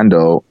of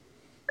Lando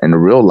in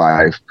real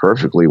life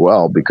perfectly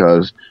well,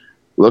 because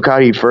look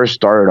how he first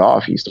started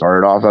off. He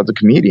started off as a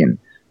comedian.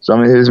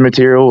 Some of his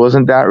material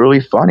wasn't that really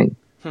funny.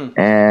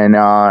 And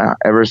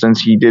ever since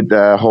he did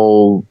the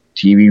whole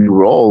TV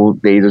role,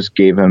 they just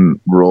gave him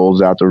roles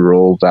after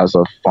roles as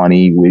a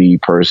funny, witty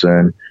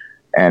person.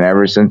 And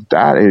ever since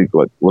that,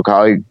 look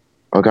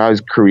how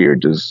his career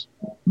just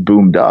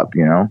boomed up,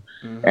 you know.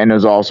 And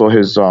there's also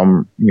his,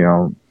 you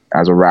know,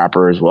 as a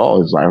rapper as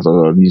well, as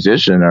a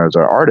musician or as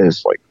an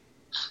artist, like,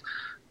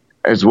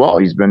 as well.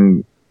 He's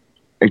been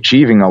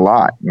achieving a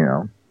lot, you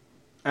know.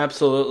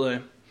 Absolutely.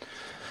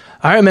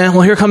 All right, man.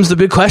 Well, here comes the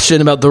big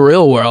question about the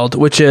real world,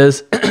 which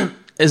is,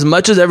 as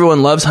much as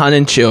everyone loves Han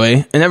and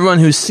Chewie, and everyone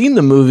who's seen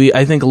the movie,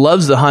 I think,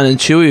 loves the Han and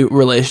Chewie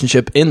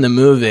relationship in the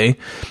movie,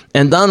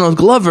 and Donald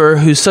Glover,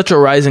 who's such a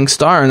rising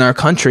star in our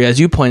country, as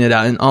you pointed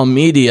out, in all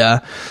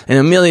media, and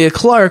Emilia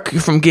Clarke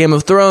from Game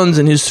of Thrones,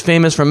 and who's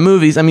famous from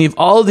movies. I mean, you've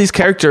all of these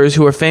characters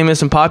who are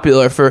famous and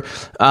popular for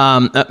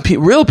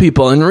real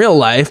people in real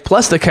life,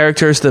 plus the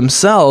characters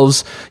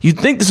themselves. You'd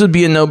think this would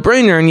be a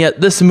no-brainer, and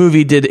yet this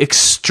movie did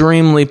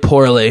extremely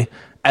poorly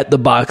at the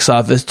box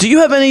office. Do you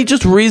have any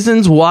just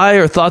reasons why,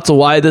 or thoughts of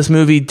why this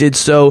movie did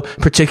so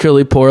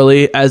particularly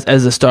poorly as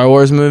a Star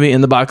Wars movie in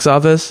the box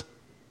office?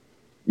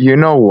 You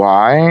know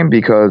why?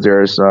 Because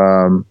there's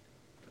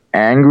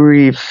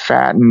angry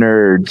fat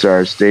nerds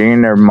are staying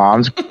in their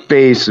mom's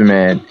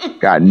basement,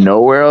 got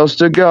nowhere else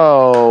to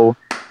go,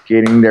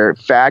 getting their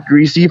fat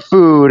greasy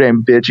food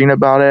and bitching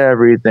about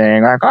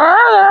everything.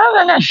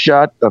 Like,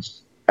 shut the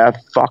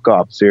fuck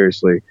up,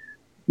 seriously.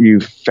 You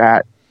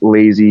fat,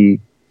 lazy,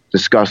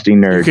 disgusting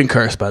nerd. You can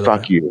curse, by the way.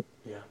 Fuck you.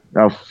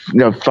 Yeah.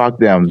 No, fuck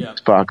them. Yeah.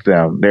 Fuck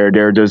them.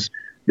 They're just,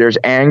 there's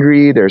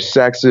angry, they're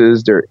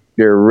sexist, they're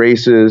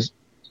racist,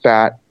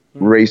 fat,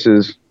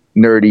 racist,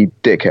 nerdy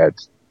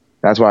dickheads.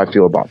 That's what I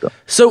feel about them.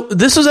 So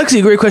this was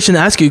actually a great question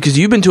to ask you, because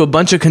you've been to a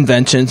bunch of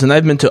conventions and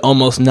I've been to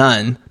almost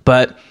none.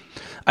 But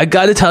I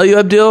got to tell you,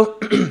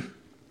 Abdil,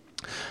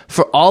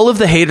 for all of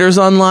the haters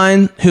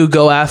online who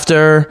go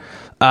after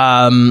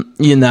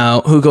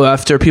who go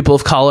after people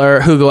of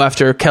color, who go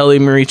after Kelly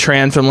Marie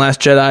Tran from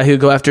Last Jedi, who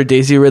go after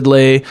Daisy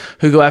Ridley,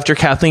 who go after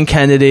Kathleen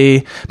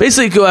Kennedy,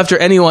 basically go after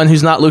anyone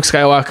who's not Luke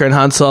Skywalker and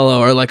Han Solo,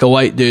 or like a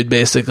white dude,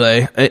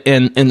 basically,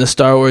 in the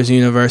Star Wars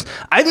universe.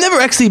 I've never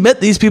actually met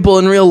these people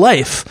in real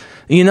life.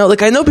 You know,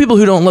 like I know people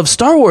who don't love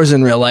Star Wars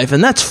in real life,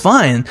 and that's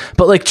fine.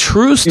 But like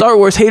true Star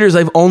Wars haters,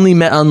 I've only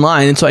met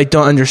online, and so I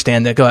don't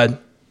understand it. Go ahead.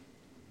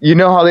 You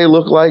know how they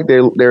look like?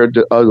 They're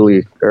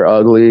ugly. They're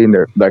ugly, and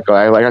they're like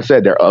I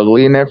said, they're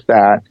ugly and they're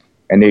fat,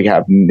 and they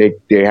have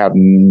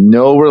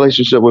no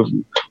relationship with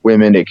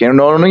women. They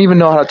don't even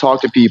know how to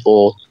talk to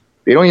people.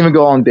 They don't even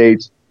go on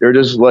dates. They're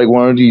just like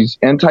one of these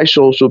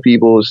antisocial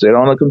people who sit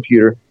on a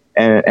computer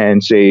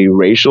and say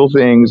racial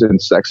things and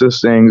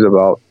sexist things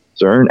about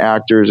certain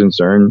actors and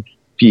certain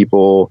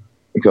people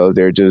because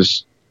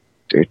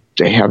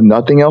they have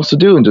nothing else to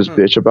do and just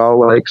bitch about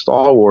like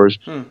Star Wars.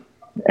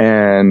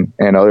 And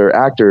other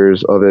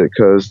actors of it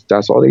because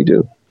that's all they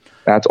do.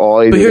 That's all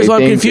they do. But here's why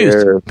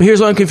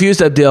I'm confused,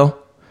 Abdil.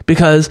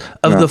 Because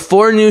of the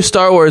 4 new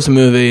Star Wars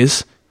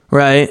movies,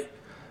 right?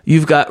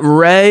 You've got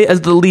Rey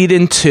as the lead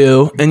in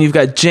 2, and you've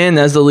got Jyn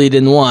as the lead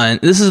in 1.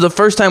 This is the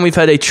first time we've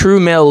had a true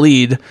male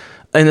lead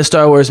in a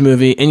Star Wars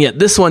movie, and yet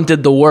this one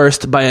did the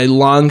worst by a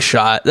long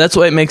shot. That's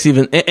why it makes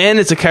and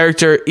it's a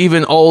character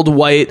even old,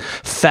 white,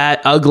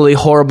 fat, ugly,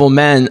 horrible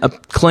men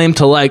claim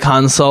to like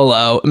Han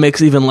Solo. It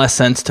makes even less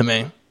sense to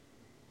me.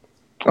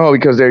 Oh,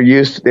 because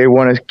they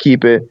want to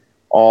keep it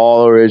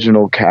all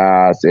original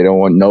cast. They don't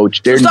want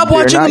so stop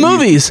watching the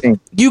movies.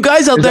 You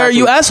guys out there,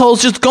 you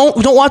assholes, just don't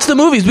watch the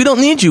movies. We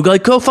don't need you.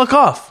 Like, go fuck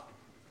off.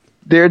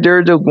 They're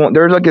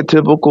like a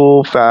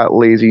typical fat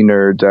lazy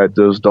nerd that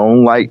just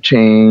don't like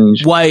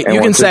change. White,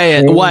 you can say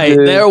it. White,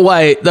 they're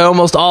white. They're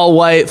almost all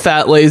white,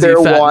 fat, lazy.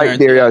 They're fat white.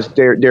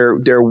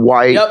 Nerds. They're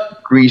white,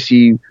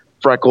 greasy,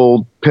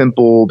 freckled,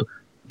 pimpled,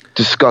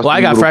 disgusting. Well,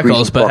 I got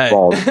freckles, but hey.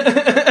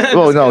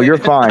 Oh no, you're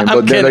fine.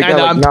 I'm kidding. I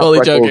know. I'm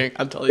totally joking.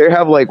 They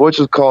have like what's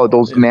it called?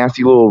 Those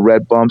nasty little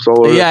red bumps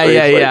all over. Yeah,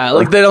 their face. yeah.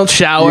 Like they don't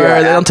shower.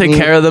 They don't take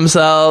care of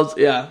themselves.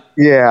 Yeah.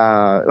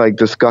 Yeah, like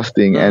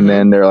disgusting. And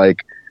then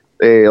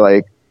they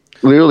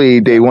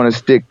literally they want to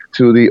stick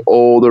to the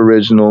old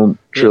original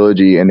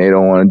trilogy, and they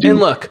don't want to do. And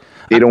look,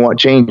 they don't want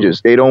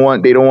changes. They don't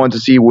want to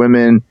see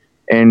women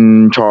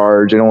in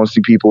charge. They don't want to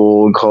see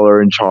people in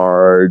color in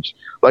charge.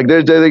 Like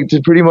they're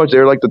pretty much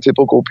they're like the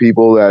typical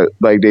people that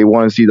like they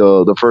want to see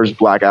the first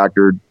black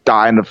actor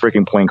die in a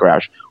freaking plane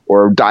crash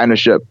or die in a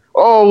ship.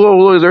 Oh,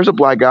 look, there's a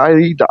black guy.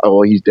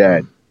 He's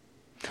dead.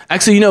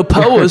 Actually, you know,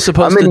 Poe was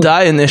supposed to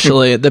die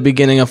initially at the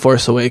beginning of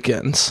Force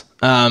Awakens.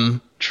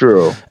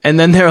 True. And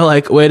then they were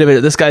like, wait a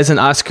minute, this guy's an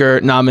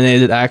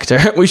Oscar-nominated actor.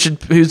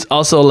 Who's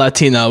also a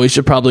Latino. We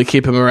should probably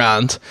keep him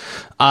around.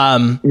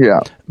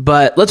 Yeah.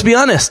 But let's be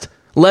honest.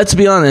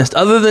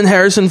 Other than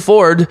Harrison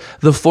Ford,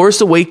 The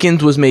Force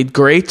Awakens was made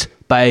great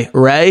by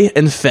Rey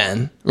and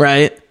Finn,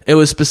 right? It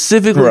was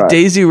specifically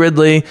Daisy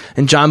Ridley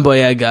and John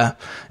Boyega.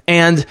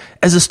 And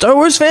as a Star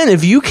Wars fan,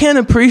 if you can't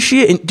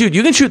appreciate... Dude,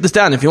 you can shoot this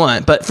down if you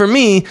want. But for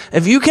me,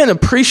 if you can't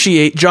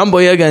appreciate John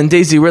Boyega and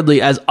Daisy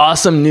Ridley as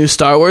awesome new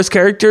Star Wars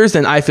characters,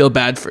 then I feel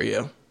bad for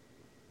you.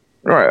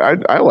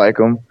 Right. I like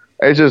them.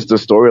 It's just the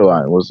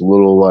storyline was a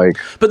little like...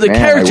 But the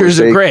characters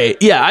are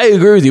great. Yeah, I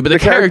agree with you. But the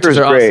characters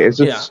are great. Awesome. It's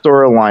just the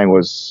storyline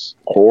was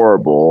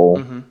horrible.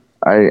 Mm-hmm.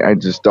 I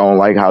just don't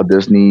like how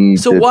Disney...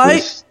 So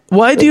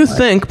why do you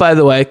think, by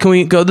the way, can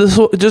we go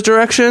this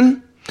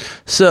direction?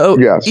 So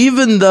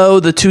even though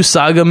the 2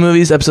 saga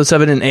movies, episode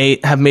 7 and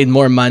 8, have made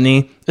more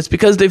money, it's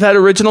because they've had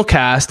original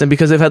cast and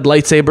because they've had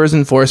lightsabers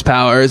and force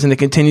powers and it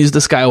continues the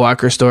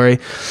Skywalker story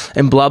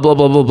and blah, blah,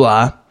 blah, blah,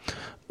 blah.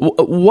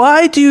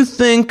 Why do you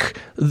think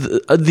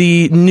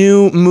the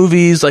new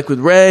movies like with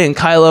Rey and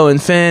Kylo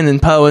and Finn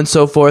and Poe and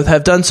so forth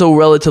have done so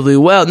relatively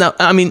well? Now,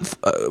 I mean,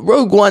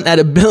 Rogue One at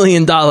 $1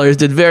 billion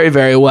did very,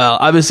 very well.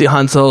 Obviously,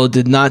 Han Solo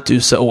did not do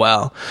so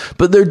well.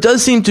 But there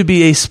does seem to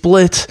be a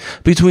split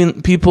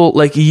between people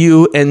like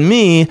you and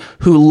me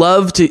who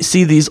love to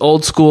see these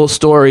old school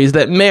stories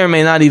that may or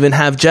may not even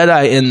have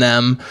Jedi in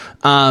them,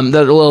 that are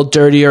a little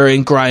dirtier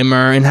and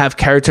grimer and have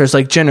characters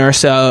like Jyn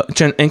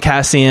Erso and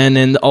Cassian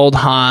and old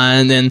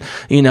Han and,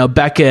 you know,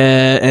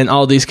 Beckett and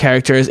all these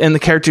characters, and the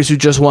characters who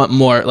just want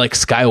more like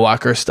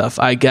Skywalker stuff,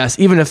 I guess,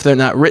 even if they're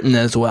not written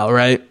as well,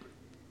 right?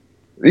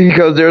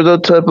 Because they're the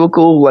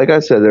typical, like I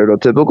said, they're the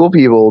typical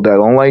people that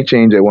don't like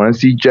change. They want to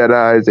see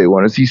Jedis, they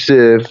want to see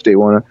Sith, they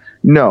want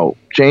to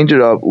change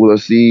it up.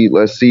 Let's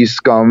see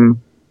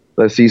scum,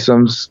 let's see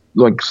some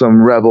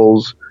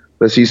rebels,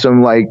 let's see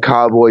some like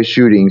cowboy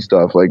shooting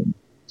stuff. Like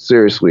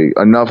seriously,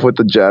 enough with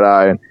the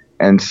Jedi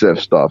and Sith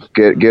stuff.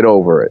 Get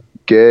over it.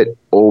 Get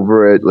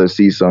over it. Let's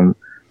see some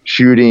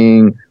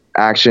shooting,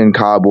 action,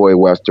 cowboy,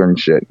 western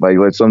shit. Like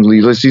let's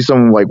see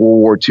some like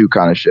World War II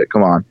kind of shit.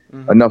 Come on.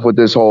 Mm-hmm. Enough with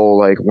this whole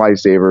like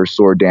lightsaber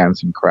sword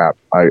dancing crap.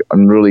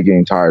 I'm really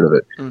getting tired of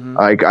it. Mm-hmm.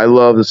 Like I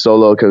love the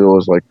Solo because it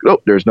was like, oh,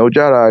 there's no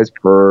Jedis.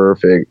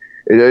 Perfect.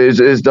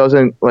 It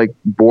doesn't like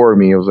bore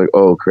me. It was like,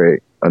 oh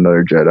great,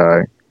 another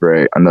Jedi.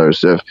 Great, another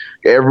Sith.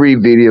 Every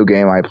video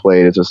game I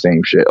played is the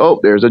same shit. Oh,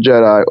 there's a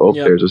Jedi. Oh,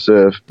 there's a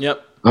Sith.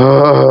 Yep.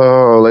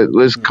 Oh,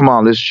 let's come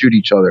on. Let's shoot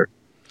each other.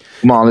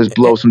 Come on, let's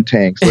blow some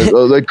tanks.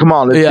 Come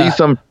on, let's see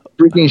some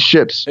freaking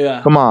ships.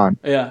 Yeah. Come on.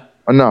 Yeah.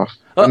 Enough.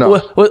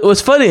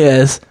 What's funny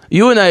is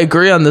you and I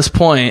agree on this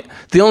point.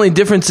 The only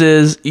difference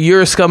is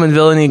you're a scum and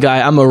villainy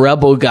guy. I'm a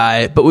rebel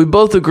guy, but we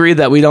both agree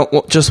that we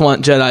don't just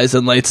want Jedis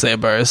and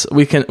lightsabers.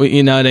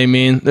 You know what I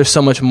mean? There's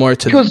so much more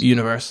to the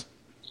universe.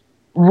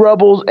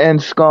 Rebels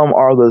and scum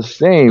are the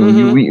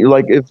same.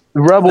 If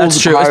rebels,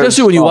 that's true.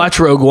 Especially when you watch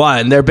Rogue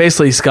One, they're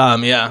basically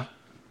scum. Yeah.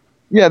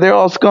 Yeah, they're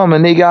all scum,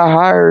 and they got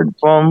hired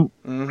from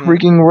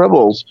freaking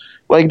rebels.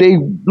 Like, they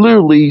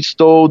literally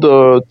stole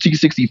the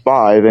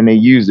T-65 and they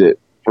use it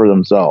for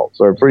themselves.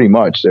 Or pretty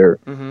much, they're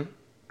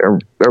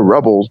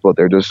rebels, but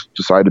they're just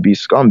decided to be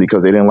scum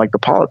because they didn't like the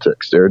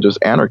politics. They're just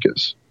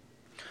anarchists.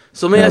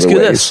 So let me ask you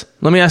this.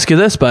 Let me ask you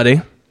this,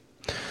 buddy.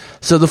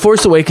 So The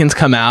Force Awakens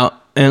come out,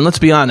 and let's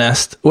be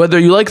honest, whether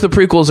you like the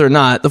prequels or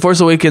not, The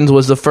Force Awakens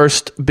was the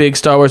first big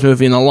Star Wars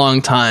movie in a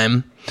long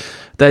time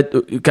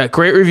that got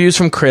great reviews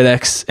from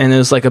critics, and it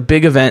was like a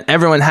big event.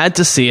 Everyone had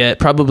to see it,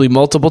 probably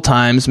multiple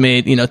times,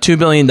 made, $2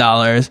 billion.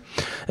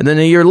 And then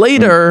a year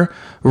later,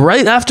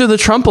 right after the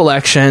Trump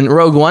election,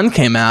 Rogue One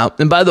came out.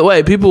 And by the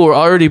way, people were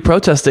already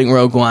protesting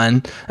Rogue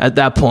One at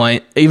that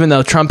point, even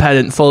though Trump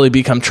hadn't fully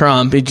become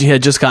Trump. He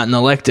had just gotten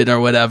elected or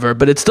whatever.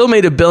 But it still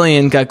made $1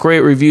 billion, got great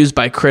reviews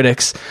by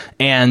critics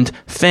and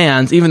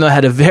fans, even though it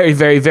had a very,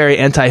 very, very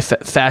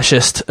fascistic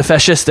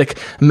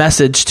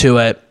message to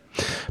it.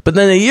 But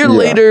then a year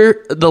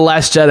later, The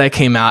Last Jedi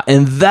came out,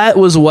 and that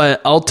was what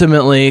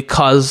ultimately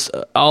caused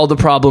all the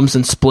problems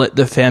and split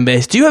the fan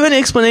base. Do you have any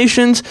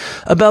explanations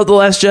about The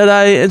Last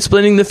Jedi and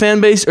splitting the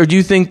fan base, or do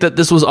you think that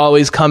this was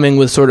always coming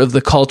with sort of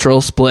the cultural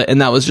split, and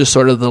that was just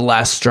sort of the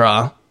last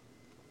straw?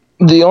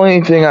 The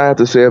only thing I have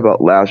to say about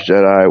Last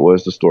Jedi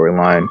was the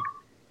storyline.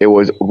 It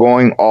was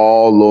going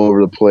all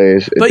over the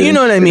place. But you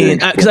know what I mean?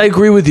 Because I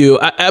agree with you.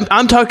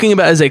 I'm talking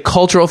about as a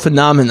cultural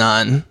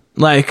phenomenon.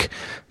 Like,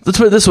 let's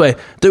put it this way.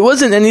 There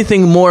wasn't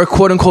anything more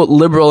quote-unquote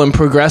liberal and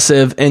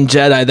progressive in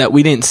Jedi that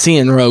we didn't see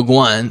in Rogue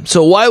One.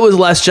 So why was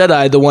Last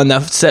Jedi the one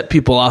that set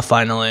people off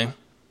finally?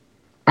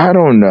 I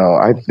don't know.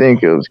 I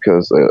think it was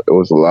because it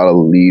was a lot of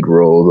lead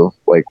roles of,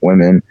 like,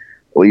 women.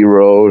 Lead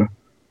role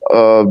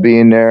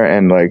being there,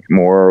 and, like,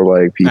 more,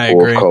 like,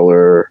 people of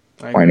color,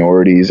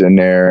 minorities in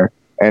there.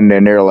 And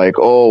then they're like,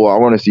 oh, I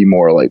want to see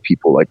more, like,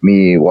 people like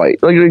me,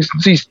 white. Like,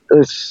 there's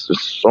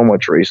so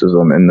much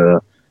racism in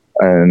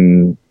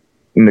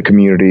the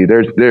community.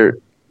 There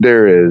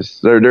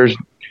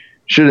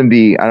shouldn't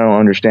be. I don't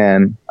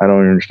understand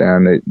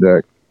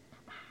that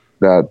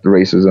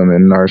racism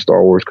in our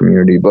Star Wars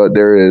community, but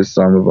there is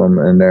some of them,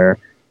 and there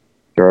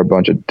are a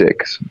bunch of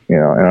dicks,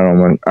 and I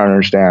don't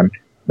understand.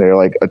 They're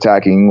like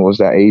attacking, what was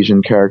that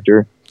Asian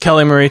character?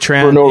 Kelly Marie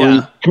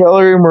Tran.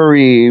 Kelly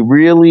Marie,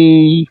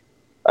 really?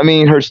 I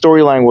mean, her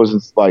storyline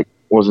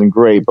wasn't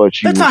great, but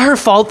that's not her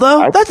fault,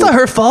 though. That's not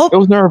her fault. It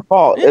was not her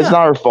fault. Yeah. It's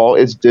not her fault.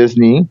 It's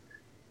Disney.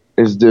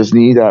 It's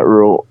Disney the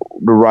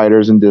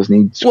writers in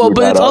Disney. Well,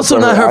 but it's also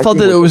not her fault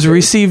that it was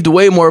received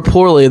way more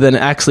poorly than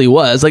it actually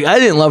was. Like, I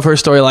didn't love her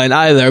storyline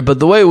either, but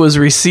the way it was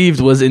received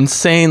was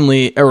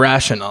insanely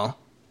irrational.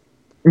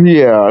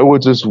 Yeah, it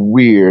was just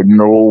weird. And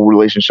the whole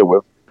relationship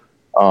with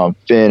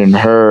Finn and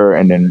her,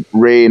 and then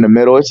Rey in the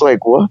middle. It's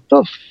like, what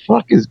the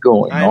fuck is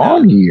going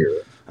on here?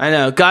 I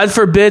know. God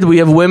forbid we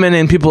have women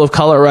and people of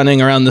color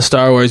running around the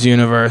Star Wars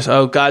universe.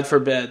 Oh, God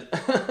forbid.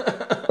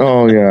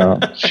 Oh,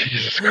 yeah.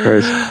 Jesus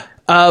Christ.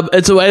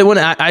 And so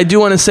I do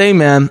want to say,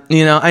 man,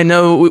 I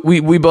know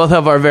we both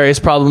have our various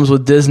problems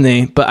with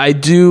Disney, but I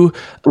do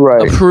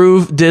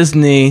approve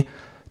Disney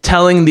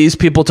telling these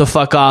people to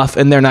fuck off,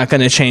 and they're not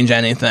going to change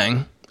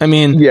anything. I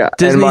mean,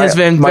 Disney has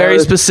been very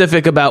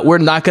specific about, we're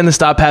not going to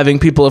stop having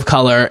people of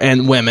color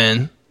and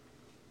women.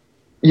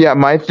 Yeah,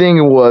 my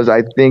thing was,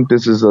 I think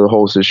this is the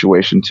whole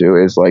situation too,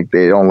 is like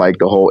they don't like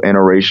the whole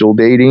interracial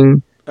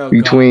dating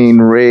between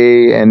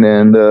Rey and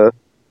then the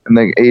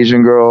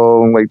Asian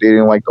girl. Like, they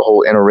didn't like the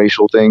whole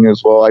interracial thing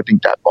as well. I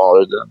think that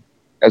bothered them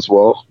as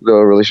well, the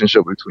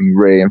relationship between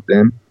Rey and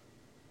Finn.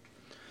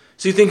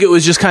 So you think it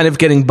was just kind of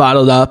getting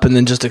bottled up and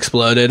then just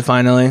exploded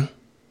finally?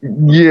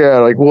 Yeah,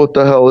 like, what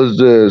the hell is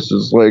this?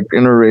 It's like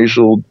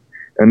interracial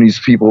and these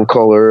people of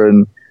color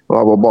and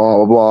blah, blah,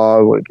 blah, blah, blah.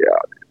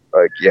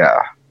 Like, yeah.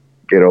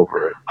 Get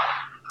over it.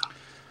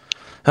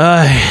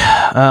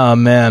 Oh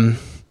man.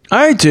 All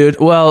right, dude.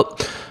 Well,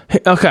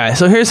 okay.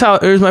 So here's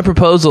my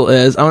proposal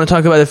is I want to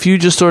talk about a few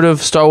just sort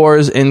of Star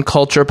Wars in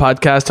culture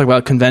podcasts, talk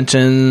about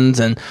conventions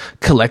and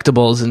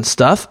collectibles and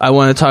stuff. I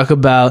want to talk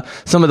about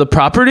some of the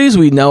properties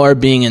we know are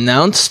being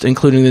announced,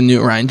 including the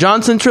new Rian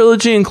Johnson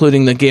trilogy,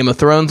 including the Game of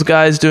Thrones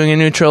guys doing a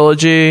new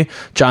trilogy,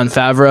 Jon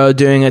Favreau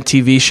doing a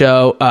TV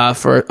show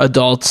for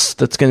adults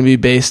that's going to be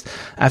based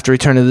after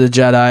Return of the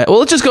Jedi. Well,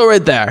 let's just go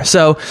right there.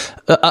 So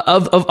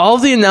of all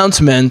the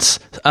announcements,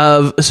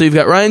 so you've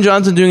got Rian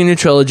Johnson doing a new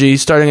trilogy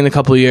starting in a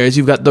couple of years.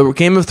 You've got the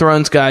Game of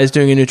Thrones guys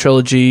doing a new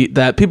trilogy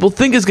that people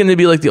think is going to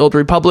be like the Old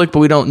Republic, but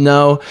we don't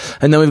know.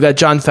 And then we've got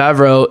Jon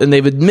Favreau, and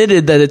they've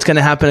admitted that it's going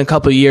to happen a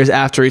couple of years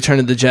after Return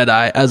of the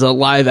Jedi as a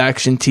live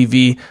action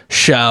TV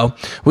show.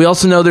 We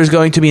also know there's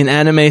going to be an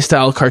anime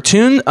style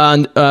cartoon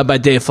by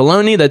Dave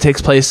Filoni that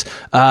takes place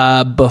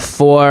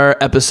before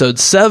episode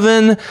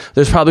 7.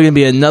 There's probably going to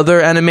be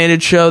another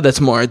animated show that's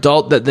more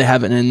adult that they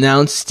haven't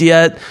announced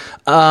yet.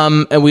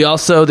 And we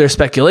also, there's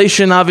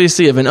speculation,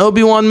 obviously, of an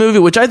Obi-Wan movie,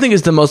 which I think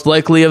is the most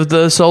likely of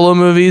the solo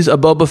movies, a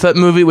Boba Fett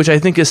movie, which I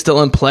think is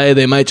still in play.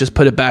 They might just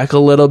put it back a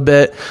little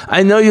bit.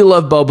 I know you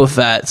love Boba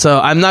Fett, so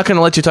I'm not going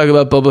to let you talk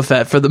about Boba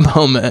Fett for the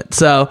moment.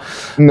 So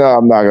no,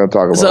 I'm not going to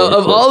talk about it. So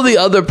of all the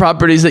other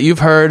properties that you've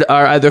heard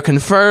are either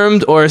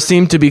confirmed or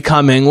seem to be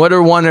coming, what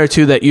are one or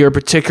two that you're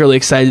particularly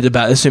excited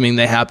about, assuming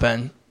they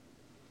happen?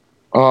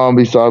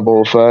 Besides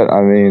Boba Fett,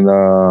 I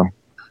mean,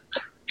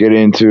 get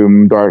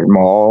into Darth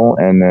Maul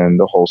and then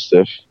the whole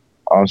Sith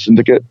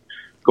syndicate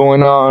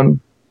going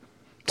on.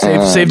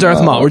 Save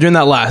Darth Maul. We're doing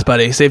that last,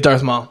 buddy. Save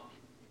Darth Maul.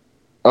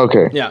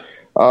 Okay. Yeah.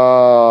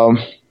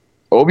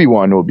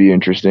 Obi-Wan will be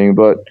interesting,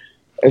 but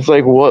it's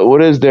like,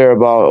 what is there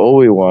about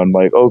Obi-Wan?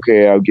 Like,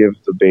 okay, I'll give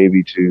the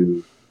baby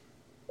to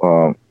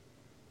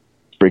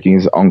freaking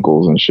his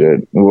uncles and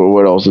shit.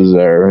 What else is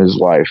there in his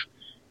life?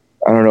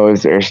 I don't know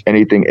if there's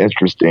anything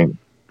interesting.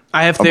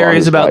 I have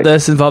theories about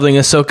this involving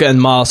Ahsoka and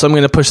Maul, so I'm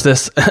going to push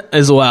this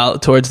as well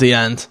towards the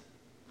end.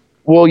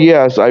 Well,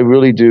 yes, I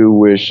really do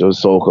wish they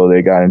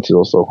got into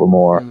Ahsoka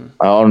more.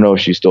 I don't know if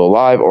she's still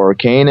alive, or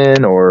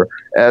Kanan, or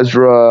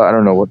Ezra. I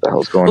don't know what the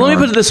hell's going on. Let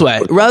me put it this way.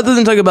 Rather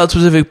than talk about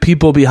specific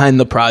people behind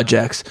the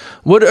projects,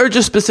 what are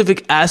just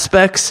specific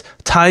aspects,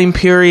 time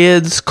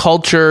periods,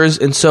 cultures,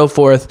 and so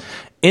forth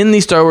in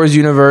the Star Wars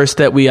universe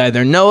that we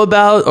either know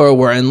about, or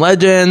were in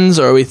Legends,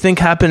 or we think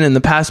happened in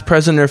the past,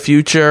 present, or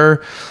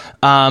future?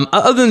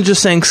 Other than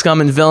just saying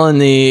scum and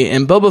villainy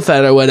and Boba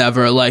Fett or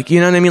whatever, like, you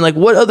know what I mean? Like,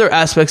 what other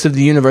aspects of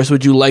the universe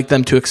would you like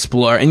them to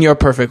explore in your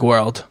perfect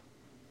world?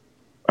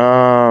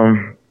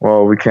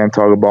 Well, we can't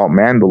talk about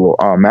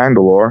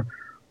Mandalore.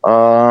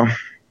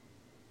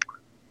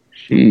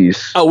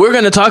 Jeez. Oh, we're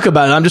going to talk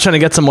about it. I'm just trying to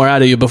get some more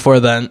out of you before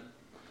then.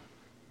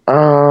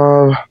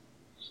 I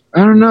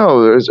don't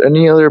know. There's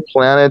any other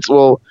planets?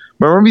 Well,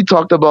 remember we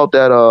talked about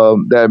that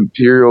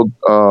Imperial,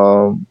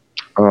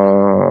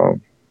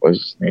 what's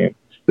his name?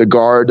 The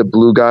guard, the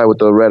blue guy with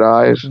the red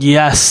eyes.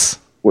 Yes.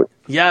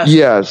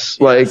 Yes.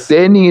 Like,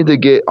 they need to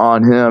get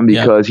on him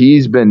because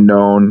he's been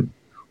known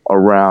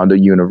around the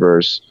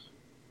universe.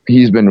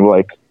 He's been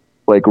like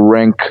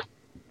rank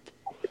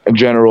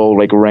general,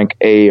 like rank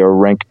A or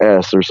rank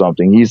S or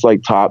something. He's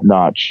like top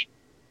notch,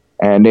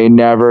 and they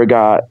never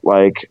got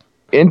like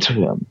into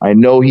him. I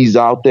know he's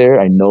out there.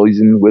 I know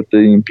he's in with the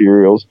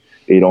Imperials.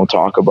 They don't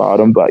talk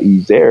about him, but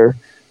he's there.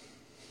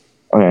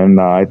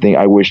 And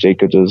I wish they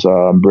could just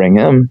bring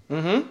him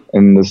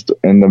in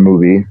the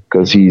movie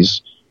because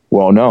he's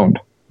well known,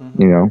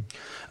 you know.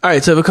 All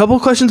right, so I have a couple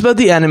of questions about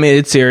the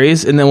animated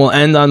series, and then we'll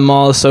end on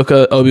Maul,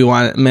 Ahsoka,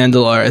 Obi-Wan,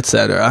 Mandalore,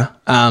 etc.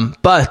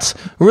 But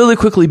really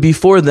quickly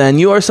before then,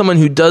 you are someone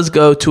who does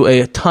go to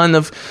a ton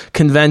of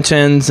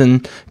conventions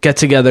and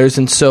get-togethers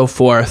and so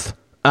forth.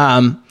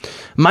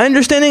 My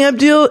understanding,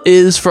 Abdil,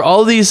 is for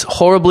all these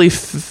horribly,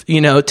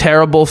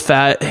 terrible,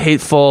 fat,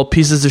 hateful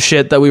pieces of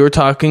shit that we were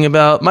talking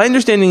about, my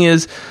understanding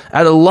is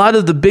at a lot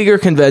of the bigger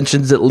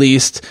conventions, at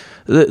least,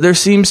 there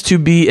seems to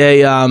be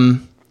a,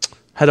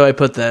 how do I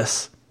put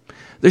this?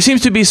 There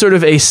seems to be sort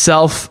of a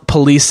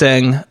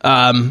self-policing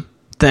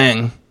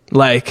thing.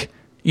 Like,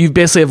 you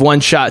basically have one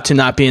shot to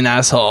not be an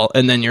asshole,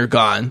 and then you're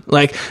gone.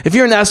 Like, if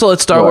you're an asshole at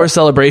Star Wars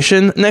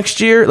Celebration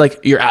next year, like,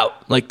 you're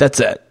out. Like,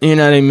 that's it. You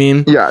know what I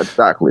mean? Yeah,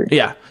 exactly.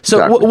 Yeah.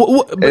 So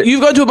but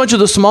you've gone to a bunch of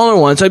the smaller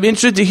ones. So I'd be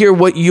interested to hear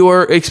what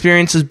your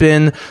experience has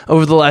been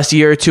over the last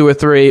year or two or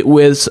three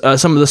with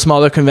some of the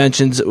smaller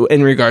conventions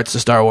in regards to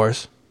Star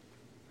Wars.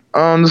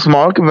 The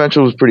smaller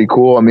convention was pretty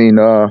cool. I mean,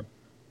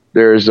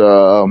 there's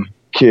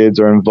kids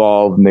are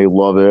involved, and they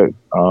love it.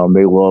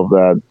 They love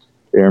that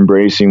they're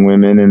embracing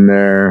women in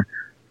there.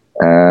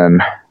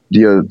 And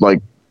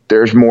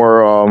there's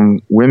more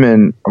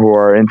women who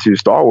are into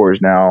Star Wars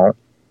now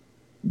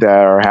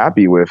that are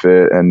happy with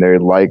it, and they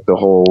like the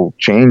whole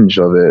change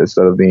of it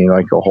instead of being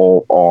like a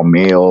whole all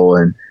male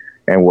and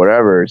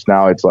whatever. It's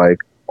like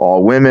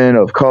all women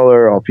of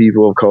color, all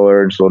people of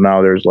color. And so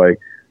now there's like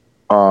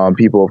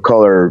people of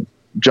color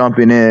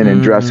jumping in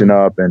and dressing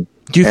up and.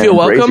 Do you feel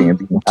welcome?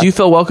 Do you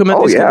feel welcome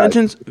at these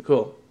conventions?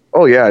 Cool.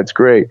 Oh yeah, it's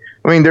great.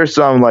 I mean, there's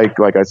some like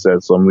I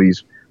said, some of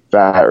these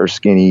fat or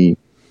skinny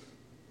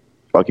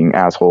fucking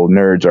asshole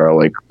nerds are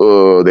like,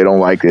 oh, they don't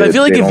like it. But I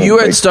feel like if you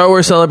were at Star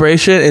Wars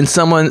Celebration and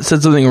someone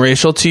said something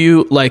racial to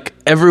you, like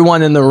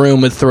everyone in the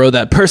room would throw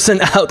that person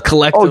out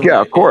collectively. Oh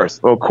yeah, of course,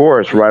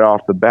 right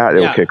off the bat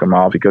they'll kick him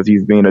out because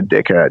he's being a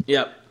dickhead.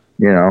 Yep.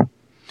 You know.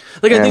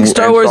 Like, I think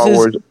Star Wars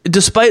is,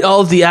 despite all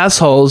of the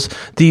assholes,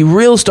 the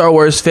real Star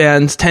Wars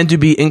fans tend to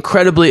be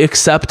incredibly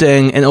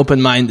accepting and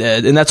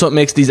open-minded, and that's what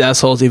makes these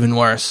assholes even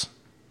worse.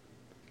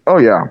 Oh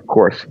yeah, of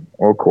course.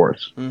 Oh, of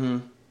course.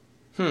 Oh,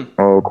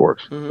 of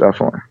course.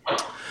 Definitely.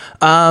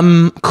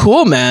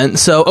 Cool, man.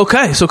 So a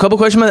couple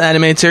questions about the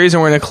animated series,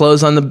 and we're going to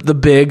close on the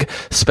big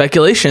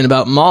speculation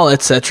about Maul,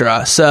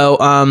 etc. So,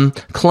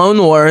 Clone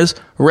Wars,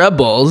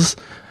 Rebels.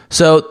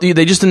 So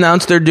they just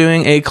announced they're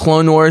doing a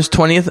Clone Wars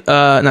 10th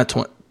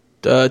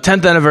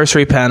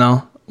anniversary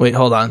panel. Wait,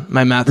 hold on.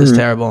 My math is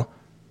terrible.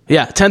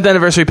 Yeah, 10th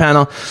anniversary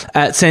panel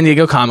at San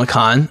Diego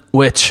Comic-Con,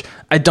 which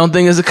I don't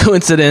think is a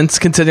coincidence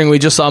considering we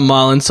just saw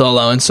Maul and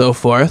Solo and so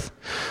forth.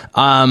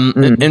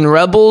 In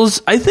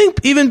Rebels, I think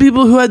even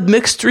people who had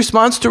mixed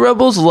response to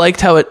Rebels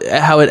liked how it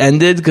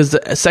ended, because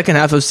the second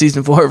half of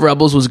season 4 of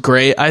Rebels was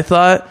great, I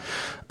thought.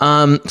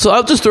 So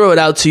I'll just throw it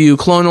out to you.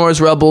 Clone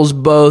Wars, Rebels,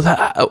 both.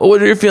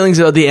 What are your feelings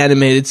about the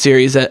animated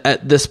series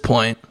at this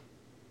point?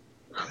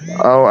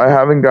 Oh, I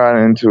haven't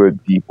gotten into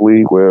it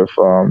deeply with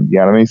the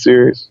anime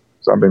series,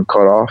 so I've been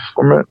cut off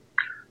from it.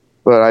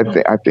 But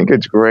I think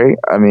it's great.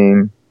 I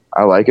mean,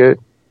 I like it.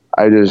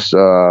 I just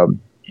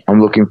I'm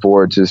looking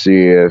forward to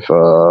see if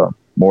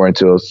more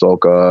into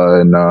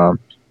Ahsoka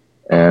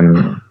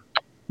and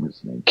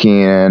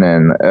Kanan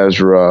and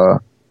Ezra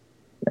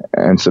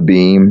and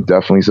Sabine.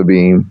 Definitely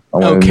Sabine. I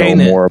want to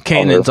know more.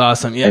 Kanan's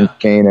awesome. Yeah. And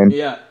Kanan.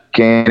 Yeah.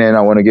 Kanan.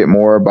 I want to get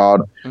more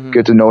about,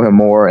 get to know him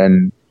more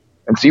and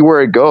see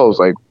where it goes.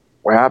 Like,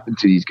 what happened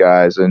to these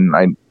guys? And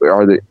I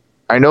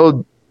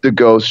know the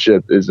ghost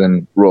ship is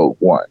in Rogue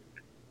One,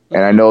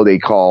 and I know they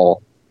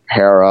call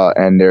Hera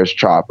and there's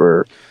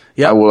Chopper.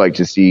 Yep. I would like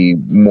to see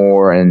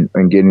more and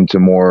get into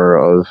more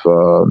of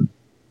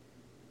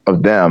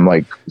them,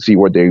 like see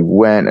where they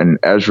went. And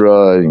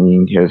Ezra,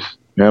 and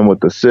him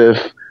with the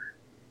Sith,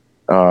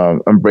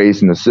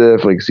 embracing the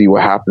Sith, like see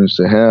what happens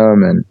to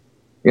him, and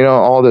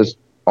all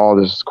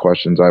this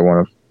questions. I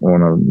want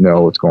to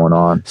know what's going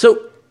on. So,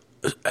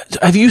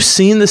 have you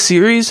seen the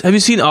series? Have you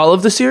seen all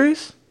of the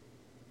series?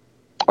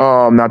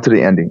 Not to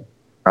the ending.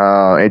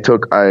 I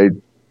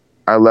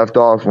left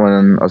off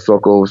when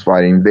Ahsoka was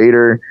fighting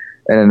Vader,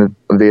 and then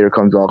Vader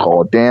comes off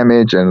all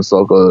damage, and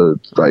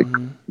Ahsoka's like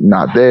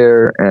not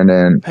there. And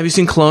then have you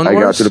seen Clone Wars? I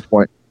got to the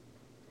point.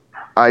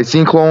 I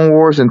seen Clone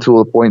Wars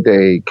until the point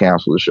they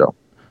canceled the show.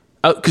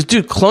 Because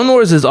dude, Clone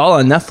Wars is all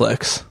on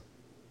Netflix.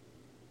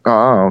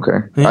 Oh,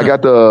 okay. Yeah. I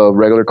got the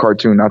regular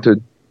cartoon, not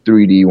the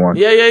 3D one.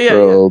 Yeah.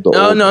 No,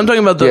 I'm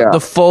talking about the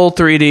full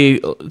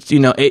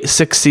 3D.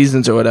 6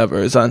 seasons or whatever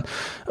is on.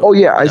 Oh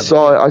yeah, I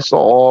saw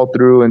all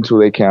through until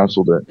they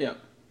canceled it. Yeah.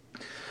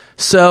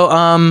 So,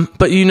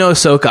 but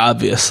Ahsoka,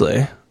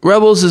 obviously.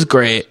 Rebels is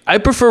great. I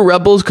prefer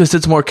Rebels because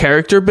it's more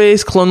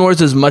character-based. Clone Wars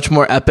is much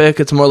more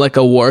epic. It's more like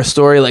a war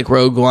story, like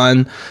Rogue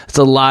One. It's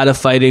a lot of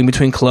fighting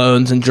between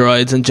clones and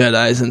droids and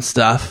Jedis and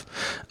stuff.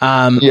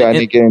 And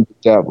they get into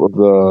depth with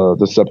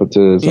the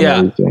separatists and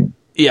everything.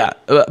 Yeah,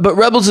 but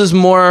Rebels is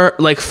more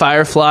like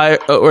Firefly,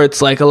 or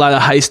it's like a lot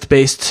of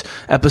heist-based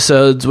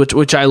episodes,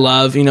 which I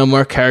love.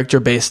 More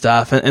character-based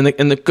stuff. And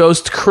the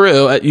Ghost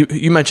crew,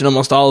 you mentioned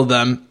almost all of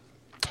them,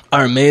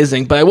 are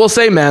amazing. But I will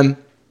say, man,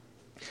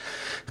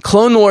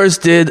 Clone Wars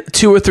did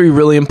 2 or 3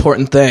 really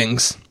important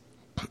things,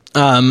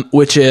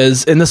 which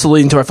is, and this will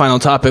lead into our final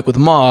topic with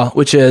Maul,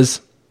 which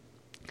is,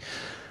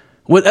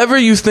 whatever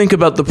you think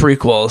about the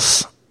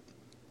prequels,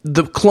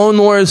 the Clone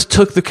Wars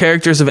took the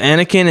characters of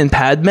Anakin and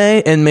Padme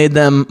and made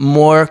them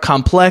more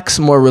complex,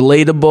 more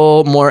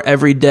relatable, more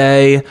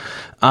everyday,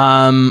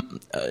 not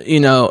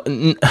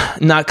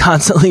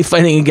constantly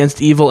fighting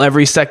against evil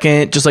every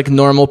second, just like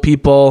normal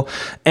people.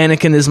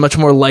 Anakin is much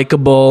more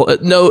likable.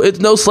 It's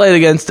no slight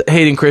against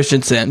Hayden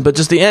Christensen, but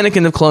just the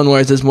Anakin of Clone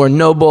Wars is more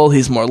noble.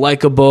 He's more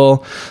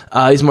likable.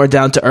 He's more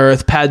down to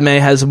earth. Padme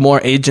has more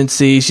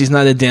agency. She's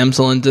not a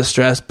damsel in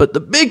distress. But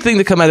the big thing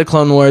to come out of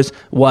Clone Wars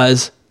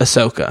was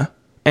Ahsoka.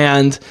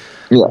 And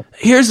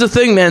here's the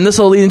thing, man. This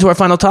will lead into our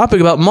final topic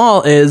about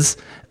Maul. This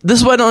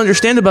is what I don't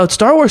understand about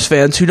Star Wars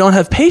fans who don't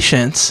have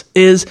patience,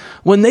 is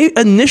when they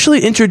initially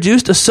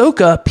introduced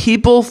Ahsoka,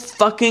 people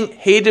fucking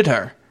hated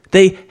her.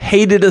 They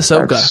hated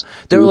Ahsoka.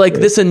 They were like,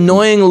 this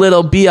annoying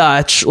little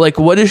biatch. Like,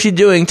 what is she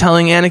doing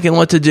telling Anakin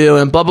what to do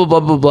and blah, blah, blah,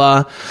 blah,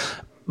 blah.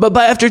 But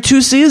after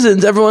 2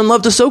 seasons, everyone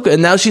loved Ahsoka,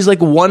 and now she's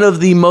like one of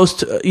the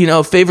most,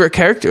 favorite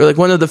character, like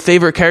one of the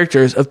favorite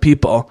characters of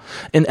people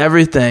in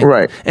everything.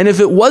 Right. And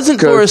if it wasn't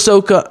for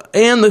Ahsoka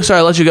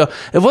I'll let you go.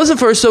 If it wasn't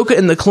for Ahsoka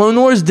in the Clone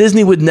Wars,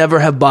 Disney would never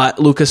have bought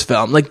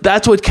Lucasfilm. Like,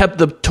 that's what kept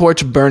the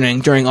torch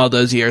burning during all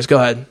those years. Go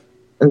ahead.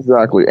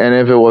 Exactly. And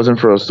if it wasn't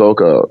for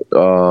Ahsoka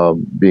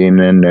being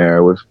in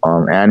there with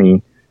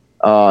Annie,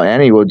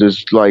 Annie would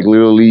just like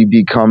literally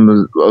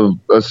become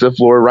a Sith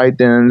Lord right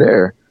then and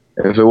there.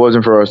 If it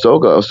wasn't for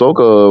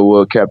Ahsoka would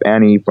have kept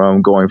Annie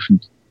from going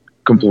from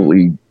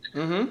completely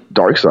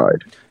dark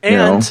side.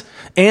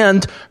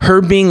 And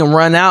her being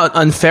run out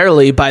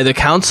unfairly by the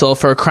council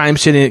for a crime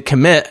she didn't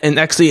commit, and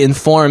actually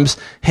informs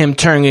him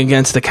turning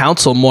against the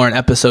council more in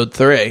episode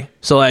 3.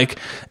 So like,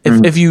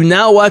 if you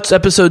now watch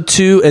episode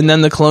 2 and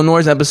then the Clone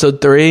Wars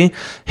episode 3,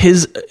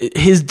 his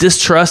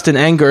distrust and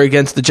anger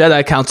against the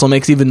Jedi Council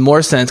makes even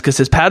more sense, because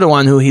his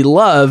Padawan, who he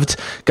loved,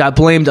 got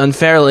blamed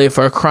unfairly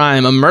for a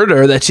crime, a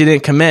murder that she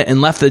didn't commit, and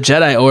left the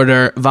Jedi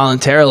Order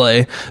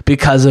voluntarily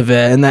because of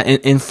it, and that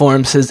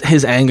informs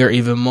his anger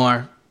even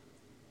more.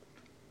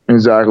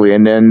 Exactly,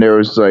 and then there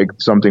was like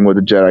something with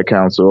the Jedi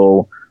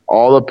Council,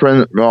 all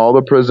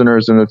the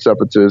prisoners in the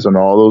Separatists and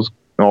all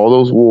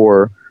those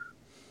war.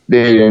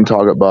 They didn't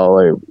talk about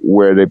like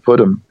where they put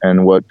them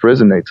and what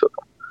prison they took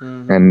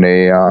them, and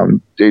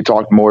they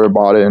talked more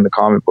about it in the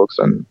comic books,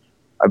 and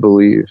I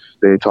believe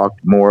they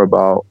talked more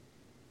about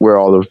where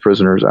all those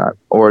prisoners at,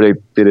 or they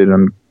did it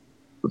in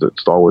the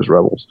Star Wars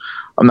Rebels.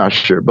 I'm not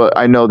sure, but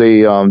I know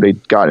they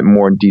got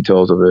more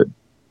details of it.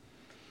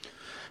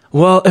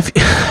 Well,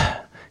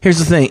 here's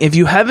the thing. If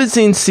you haven't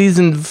seen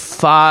season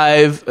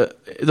 5,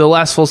 the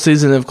last full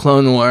season of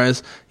Clone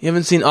Wars, you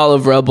haven't seen all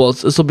of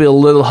Rebels, this will be a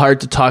little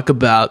hard to talk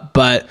about,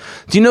 but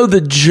do you know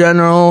the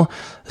general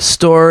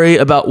story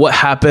about what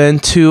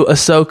happened to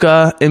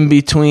Ahsoka in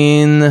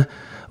between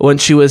when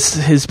she was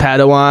his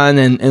Padawan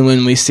and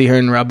when we see her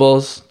in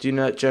Rebels? Do you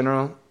know that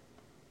general?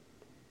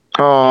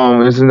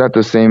 Isn't that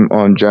the same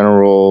on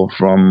General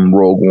from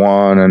Rogue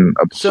One and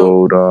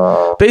episode?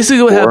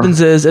 Basically, what 4?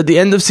 happens is at the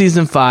end of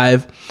season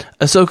 5,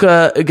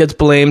 Ahsoka gets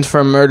blamed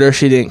for a murder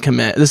she didn't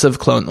commit. This is of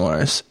Clone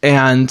Wars,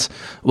 and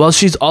while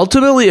she's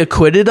ultimately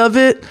acquitted of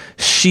it,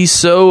 she's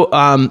so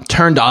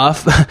turned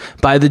off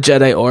by the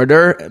Jedi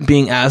Order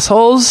being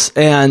assholes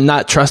and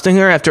not trusting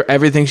her after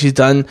everything she's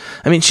done.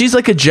 I mean, she's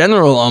like a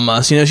general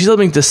almost. You know, she's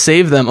helping to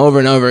save them over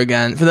and over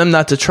again. For them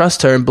not to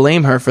trust her and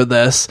blame her for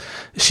this,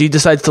 she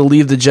decides to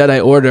leave the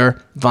Jedi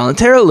Order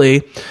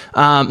voluntarily.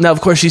 Now, of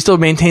course, she still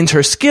maintains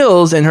her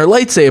skills and her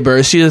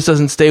lightsabers. She just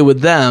doesn't stay with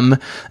them,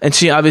 and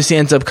she obviously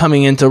ends up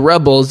coming into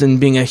Rebels and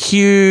being a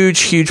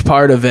huge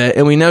part of it.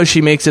 And we know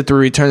she makes it through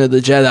Return of the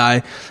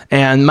Jedi.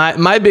 And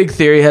my big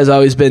theory has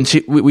always been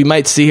we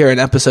might see her in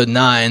episode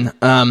 9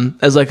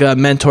 as like a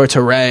mentor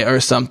to Rey or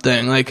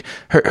something. Like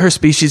her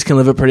species can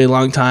live a pretty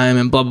long time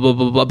and blah blah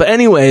blah blah. But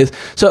anyways,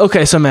 so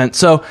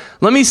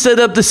let me set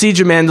up the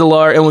Siege of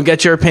Mandalore and we'll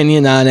get your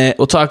opinion on it.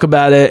 We'll talk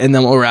about it and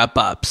then we'll wrap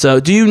up. So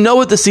do you know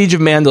what the Siege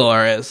of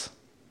Mandalore is?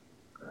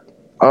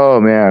 Oh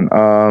man,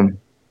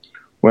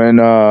 when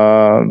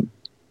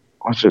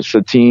what's it,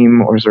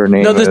 Satine, or is her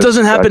name? No, this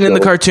doesn't happen in the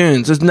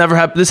cartoons. This never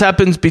happens. This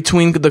happens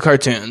between the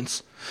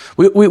cartoons.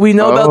 We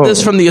know about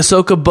this from the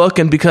Ahsoka book,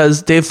 and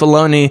because Dave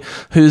Filoni,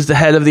 who's the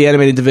head of the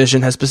animated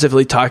division, has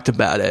specifically talked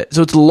about it.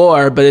 So it's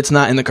lore, but it's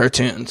not in the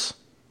cartoons.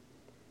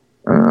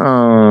 All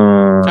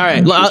right,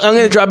 I'm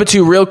going to drop it to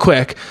you real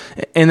quick,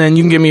 and then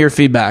you can give me your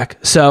feedback.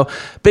 So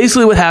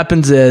basically what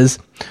happens is,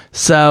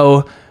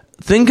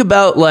 think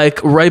about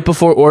like right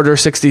before Order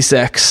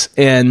 66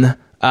 in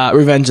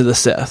Revenge of the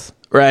Sith,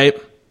 right?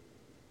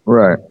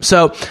 Right.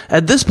 So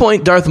at this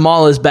point, Darth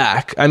Maul is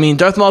back. I mean,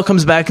 Darth Maul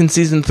comes back in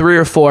season 3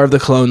 or 4 of the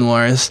Clone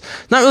Wars.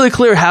 Not really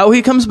clear how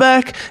he comes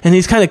back, and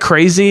he's kind of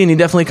crazy, and he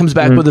definitely comes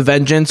back with a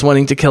vengeance,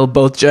 wanting to kill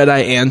both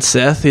Jedi and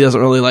Sith. He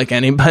doesn't really like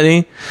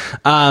anybody,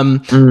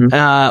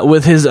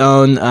 with his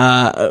own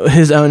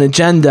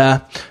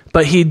agenda.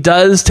 But he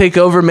does take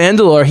over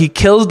Mandalore. He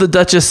kills the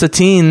Duchess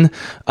Satine,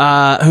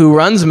 who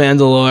runs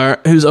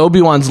Mandalore, who's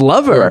Obi-Wan's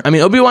lover. Right. I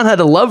mean, Obi-Wan had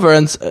a lover,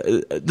 and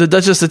the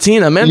Duchess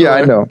Satine on Mandalore. Yeah,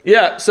 I know.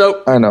 Yeah,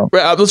 so I know.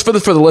 Just for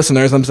the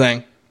listeners, I'm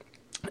saying.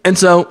 And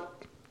so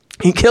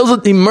he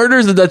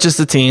murders the Duchess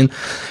Satine.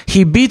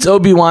 He beats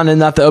Obi-Wan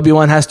enough that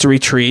Obi-Wan has to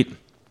retreat.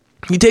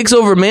 He takes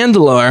over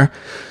Mandalore.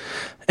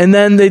 And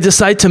then they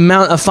decide to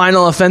mount a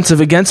final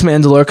offensive against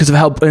Mandalore because of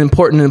how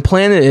important a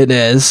planet it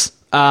is.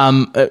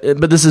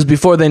 But this is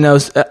before they know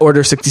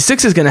Order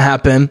 66 is going to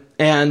happen,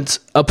 and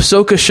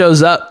Ahsoka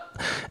shows up,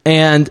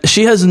 and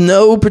she has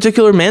no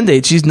particular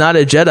mandate. She's not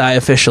a Jedi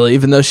officially,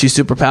 even though she's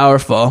super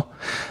powerful.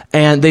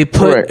 And they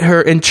put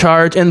her in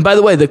charge. And by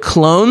the way, the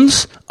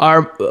clones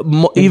are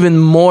even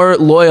more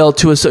loyal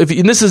to Ahsoka.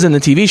 And this is in the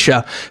TV show.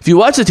 If you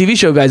watch the TV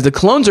show, guys, the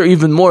clones are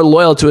even more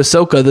loyal to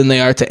Ahsoka than they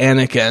are to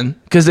Anakin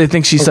because they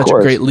think she's such a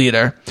great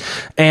leader.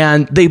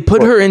 And they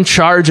put her in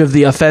charge of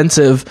the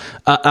offensive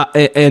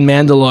in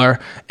Mandalore.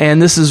 And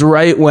this is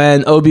right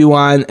when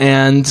Obi-Wan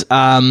and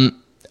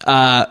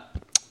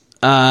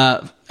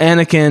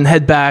Anakin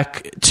head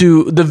back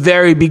to the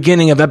very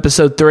beginning of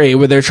episode 3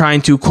 where they're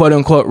trying to quote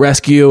unquote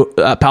rescue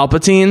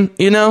Palpatine,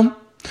 you know?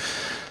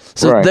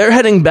 So they're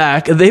heading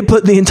back. They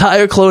put the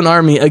entire clone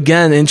army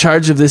again in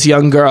charge of this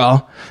young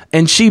girl,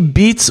 and she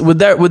beats with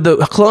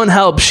the clone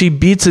help. She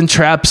beats and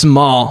traps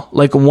Maul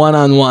like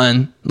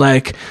 1-on-1,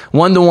 like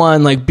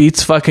 1-to-1, like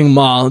beats fucking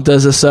Maul,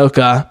 does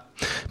Ahsoka.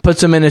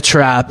 puts him in a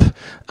trap,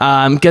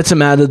 gets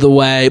him out of the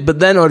way. But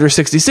then Order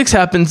 66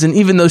 happens, and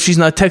even though she's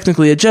not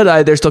technically a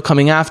Jedi, they're still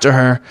coming after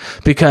her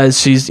because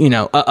she's,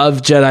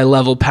 of Jedi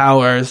level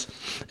powers.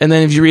 And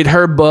then if you read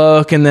her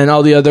book, and then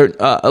all the other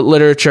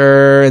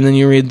literature, and then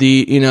you read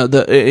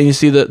and you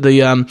see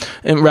the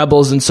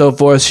Rebels and so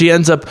forth, she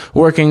ends up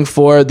working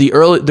for the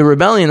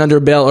rebellion under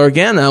Bail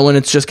Organa when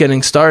it's just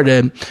getting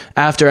started.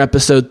 After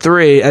Episode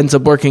 3, ends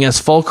up working as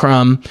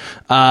fulcrum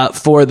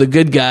for the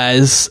good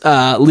guys,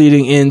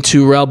 leading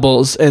into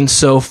Rebels and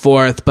so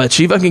forth. But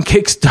she fucking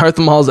kicks Darth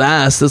Maul's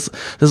ass, this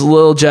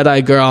little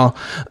Jedi girl.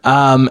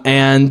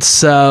 And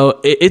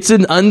so it's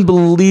an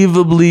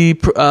unbelievably,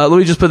 let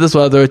me just put this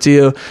one, I'll throw it to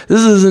you.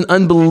 This is an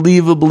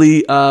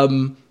unbelievably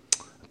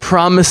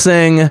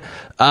promising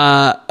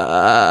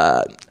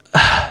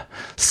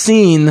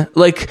scene.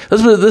 Like,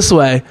 let's put it this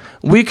way.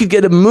 We could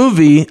get a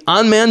movie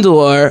on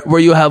Mandalore where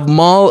you have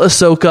Maul,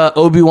 Ahsoka,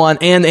 Obi-Wan,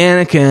 and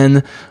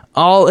Anakin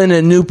all in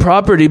a new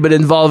property, but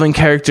involving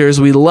characters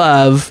we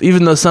love,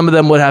 even though some of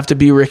them would have to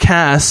be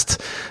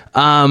recast.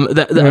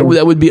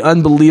 That would be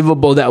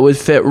unbelievable. That would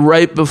fit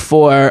right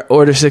before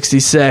Order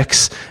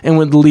 66 and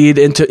would lead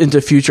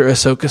into future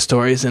Ahsoka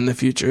stories in the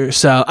future.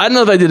 So I don't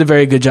know if I did a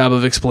very good job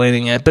of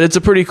explaining it, but it's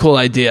a pretty cool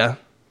idea.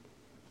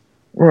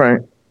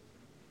 Right.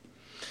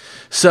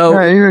 So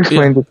yeah, you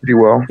explained it pretty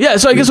well. Yeah.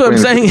 So I guess what I'm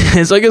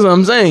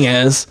saying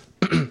is,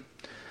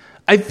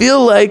 I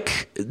feel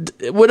like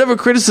whatever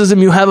criticism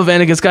you have of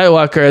Anakin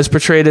Skywalker as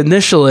portrayed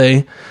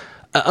initially,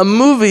 a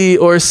movie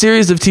or a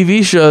series of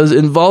TV shows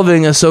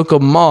involving Ahsoka,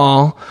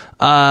 Maul,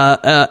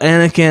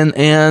 Anakin,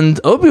 and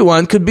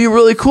Obi-Wan could be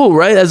really cool,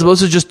 right? As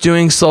opposed to just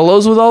doing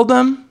solos with all of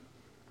them?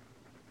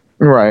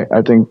 Right.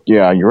 I think,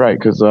 yeah, you're right.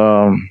 Because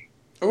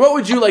what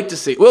would you like to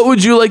see? What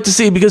would you like to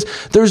see? Because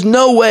there's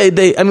no way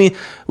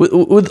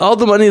with all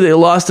the money they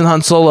lost in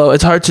Han Solo,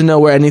 it's hard to know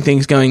where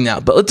anything's going now.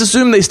 But let's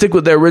assume they stick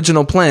with their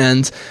original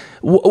plans.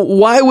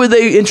 Why would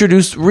they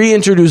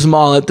reintroduce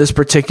Maul at this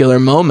particular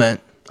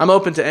moment? I'm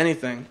open to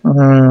anything.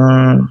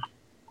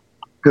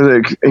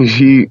 Because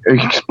he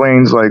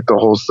explains like the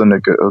whole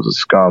syndicate of the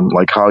scum,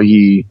 like how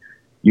he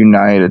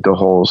united the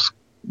whole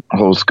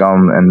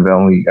scum and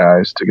Valley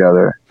guys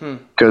together.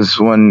 Because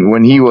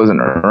when he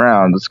wasn't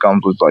around, the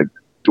scum was like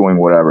doing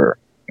whatever,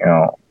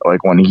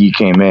 like when he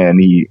came in,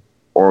 he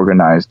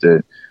organized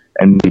it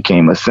and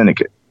became a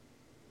syndicate,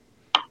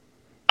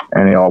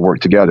 and they all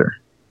worked together,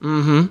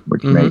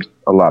 which makes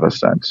a lot of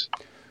sense.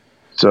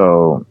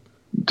 So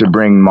to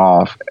bring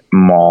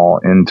Maul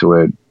into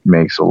it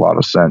makes a lot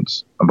of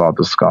sense about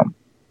the scum.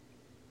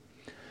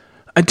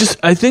 I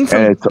think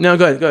no,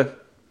 go ahead.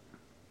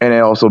 And it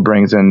also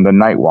brings in the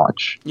Night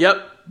Watch.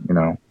 Yep.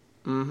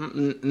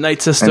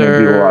 Night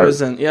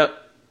Sisters and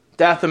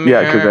Dathomir.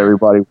 Yeah, because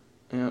everybody,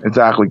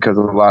 exactly, because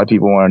a lot of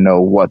people want to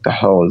know what the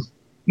hell is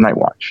Night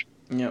Watch.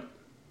 Yep.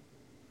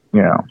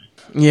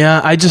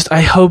 Yeah,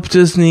 I hope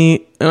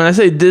Disney, and when I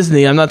say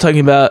Disney, I'm not talking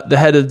about the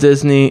head of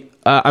Disney,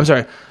 I'm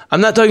sorry, I'm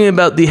not talking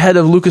about the head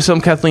of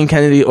Lucasfilm, Kathleen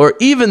Kennedy, or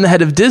even the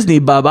head of Disney,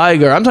 Bob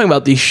Iger. I'm talking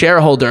about the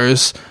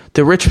shareholders,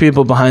 the rich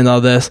people behind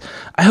all this.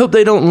 I hope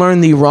they don't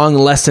learn the wrong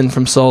lesson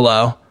from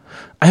Solo.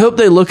 I hope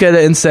they look at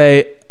it and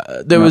say,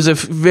 there was a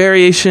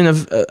variation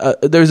of,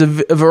 there's a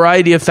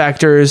variety of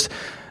factors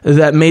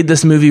that made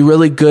this movie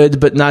really good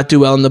but not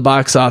do well in the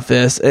box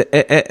office,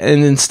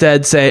 and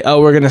instead say,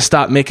 we're going to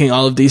stop making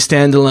all of these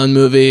standalone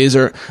movies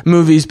or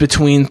movies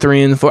between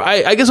 3 and 4.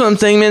 I guess what I'm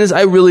saying, man, is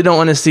I really don't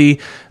want to see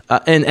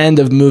an end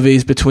of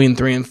movies between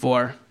 3 and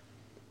 4.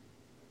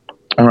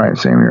 All right,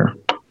 same here.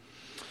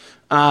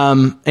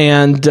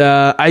 And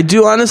I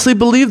do honestly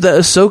believe that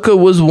Ahsoka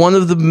was one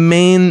of the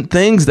main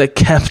things that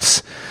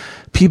kept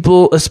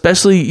people,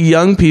 especially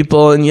young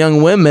people and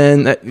young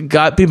women, that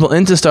got people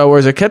into Star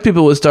Wars or kept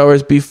people with Star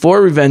Wars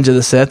before Revenge of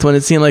the Sith, when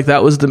it seemed like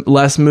that was the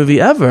last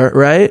movie ever,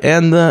 right?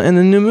 And the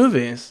new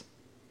movies.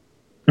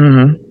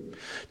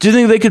 Do you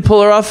think they could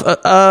pull her off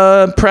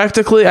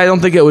practically? I don't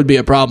think it would be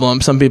a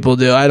problem. Some people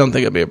do. I don't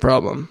think it'd be a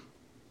problem.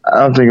 I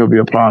don't think it'll be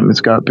a problem.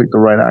 It's got to pick the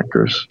right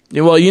actors.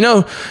 Yeah, well, you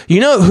know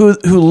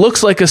who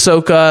looks like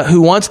Ahsoka,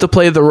 who wants to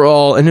play the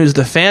role, and who's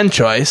the fan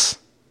choice.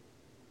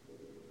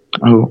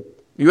 Who?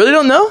 You really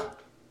don't know?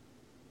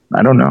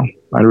 I don't know.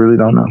 I really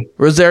don't know.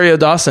 Rosario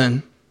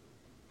Dawson.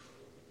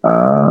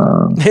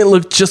 They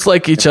look just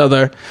like each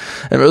other.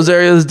 And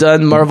Rosario's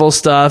done Marvel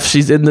stuff.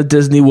 She's in the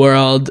Disney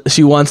world.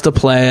 She wants to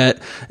play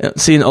it.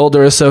 Seeing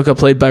older Ahsoka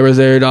played by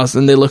Rosario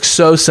Dawson, they look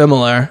so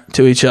similar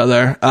to each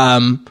other.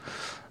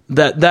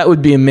 That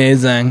would be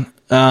amazing.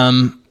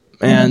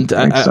 And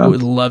I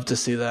would love to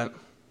see that.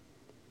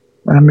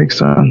 That makes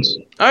sense.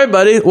 All right,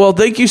 buddy. Well,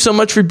 thank you so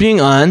much for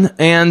being on.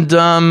 And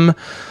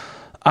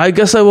I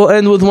guess I will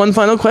end with one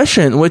final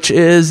question, which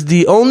is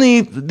the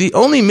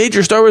only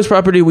major Star Wars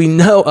property we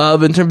know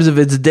of in terms of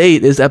its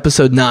date is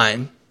Episode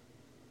 9.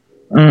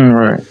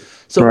 Right.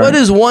 So what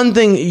is one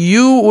thing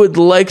you would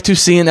like to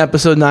see in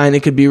Episode 9?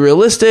 It could be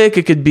realistic.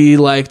 It could be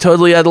like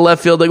totally out of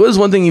left field. Like, what is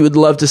one thing you would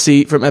love to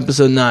see from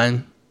Episode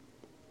 9?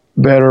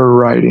 Better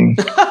writing.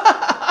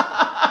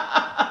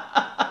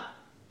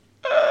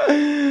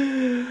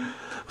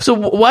 So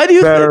why do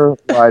you better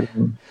think?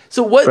 writing.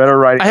 So what? Better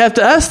writing. I have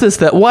to ask this: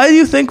 that why do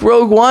you think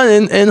Rogue One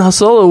and Han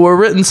Solo were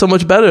written so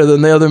much better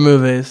than the other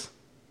movies?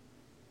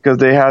 Because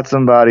they had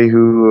somebody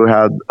who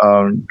had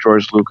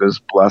George Lucas'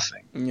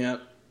 blessing.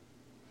 Yep.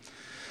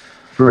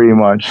 Pretty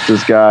much,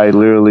 this guy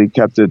literally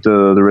kept it to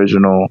the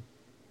original,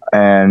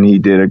 and he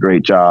did a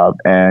great job.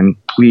 And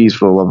please,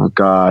 for the love of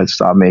God,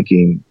 stop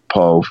making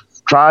Poe.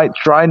 Try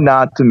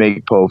not to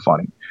make Poe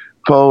funny.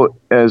 Poe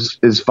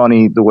is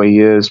funny the way he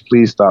is.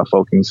 Please stop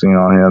focusing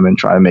on him and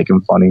try to make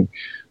him funny,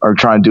 or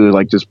try to do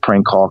like this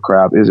prank call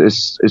crap.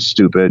 It's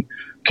stupid.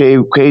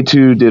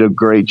 K2 did a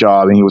great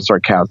job, and he was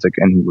sarcastic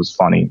and he was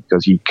funny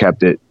because he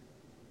kept it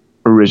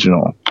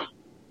original.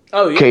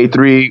 Oh, yeah.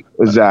 K3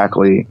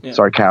 exactly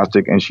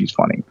sarcastic, and she's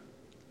funny.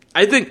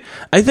 I think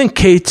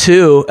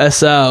K2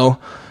 SO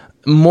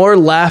more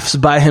laughs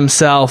by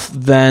himself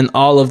than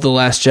all of The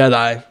Last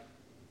Jedi. Of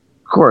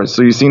course.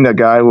 So you seen that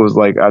guy who was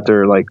like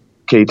after like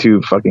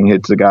K2 fucking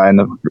hits the guy in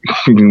the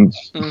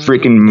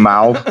freaking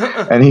mouth,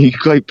 and he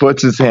like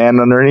puts his hand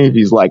underneath.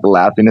 He's like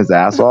laughing his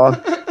ass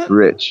off.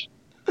 Rich,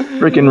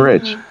 freaking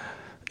rich.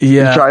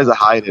 Yeah, he tries to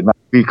hide it.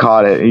 He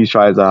caught it. He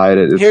tries to hide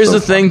it. Here's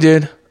the thing,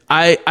 dude.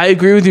 I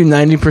agree with you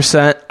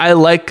 90%. I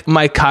like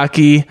my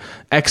cocky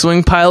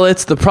X-Wing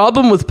pilots. The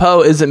problem with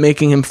Poe isn't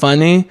making him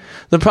funny.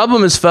 The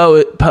problem is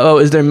Poe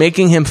is they're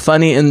making him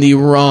funny in the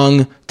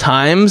wrong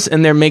times,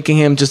 and they're making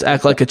him just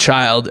act like a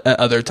child at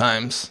other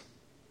times.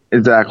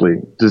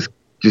 Exactly.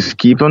 Just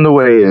keep him the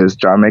way he is.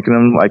 Try making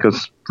him like a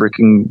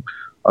freaking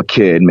a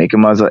kid. Make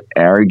him as an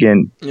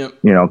arrogant,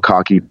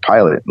 cocky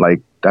pilot.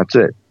 Like, that's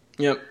it.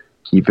 Yep.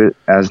 Keep it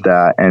as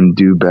that and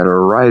do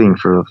better writing,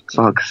 for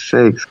fuck's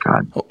sakes.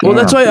 God damn, well,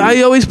 that's why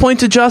I always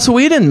point to Joss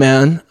Whedon,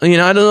 man. I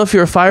don't know if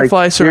you're a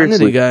Firefly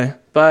Serenity guy,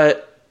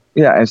 but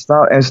yeah, and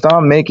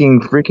stop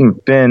making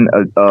freaking Finn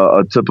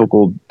a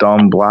typical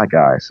dumb black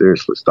guy.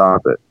 Seriously,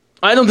 stop it.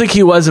 I don't think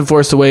he was in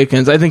Force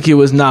Awakens. I think he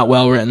was not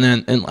well written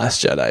in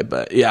Last Jedi,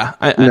 but yeah.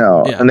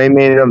 And they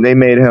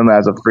made him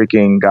as a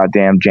freaking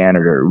goddamn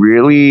janitor.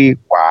 Really?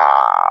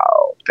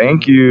 Wow.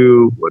 Thank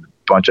you. What a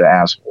bunch of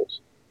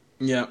assholes.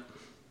 Yeah.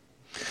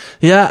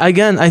 Yeah,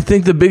 again, I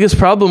think the biggest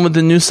problem with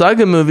the new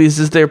saga movies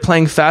is they're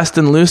playing fast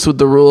and loose with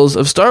the rules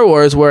of Star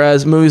Wars,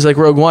 whereas movies like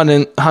Rogue One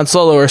and Han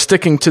Solo are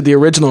sticking to the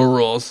original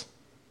rules.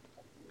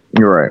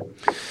 You're right.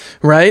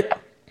 Right?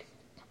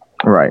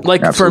 Right.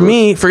 Like, absolutely. For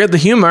me, forget the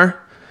humor.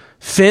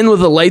 Finn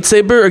with a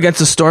lightsaber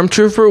against a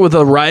stormtrooper with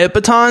a riot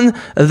baton,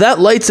 that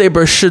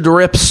lightsaber should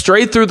rip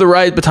straight through the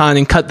riot baton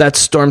and cut that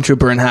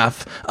stormtrooper in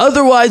half.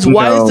 Otherwise,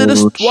 why is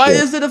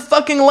it a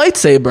fucking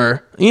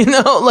lightsaber?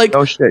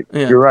 No shit.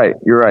 Yeah. You're right.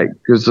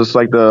 Because just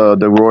like the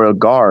Royal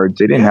Guards,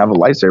 they didn't have a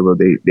lightsaber.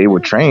 They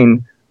were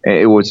trained.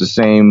 It was the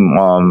same.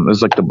 It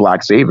was like the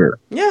black saber.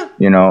 Yeah.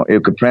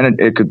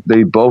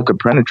 They both could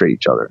penetrate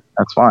each other.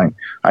 That's fine.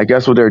 I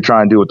guess what they're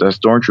trying to do with the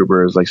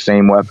stormtrooper is like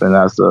same weapon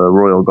as the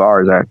Royal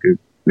Guards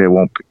they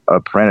won't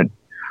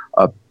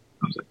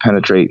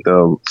penetrate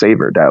the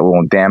saber. That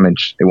won't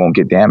damage. It won't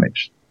get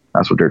damaged.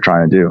 That's what they're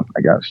trying to do, I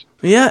guess.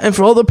 Yeah, and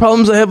for all the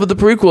problems I have with the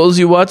prequels,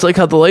 you watch like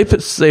how the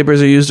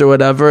lightsabers are used or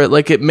whatever.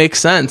 It makes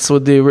sense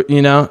with the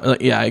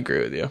Yeah, I agree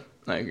with you.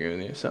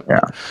 So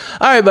yeah.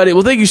 All right, buddy.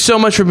 Well, thank you so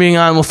much for being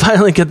on. We'll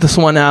finally get this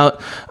one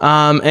out.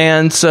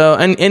 And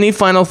any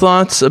final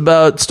thoughts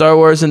about Star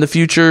Wars in the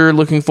future?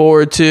 Looking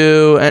forward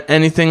to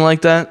anything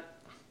like that?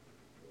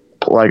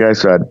 Like I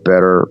said,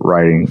 better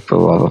writing, for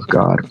the love of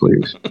God,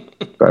 please.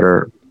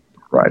 Better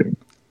writing.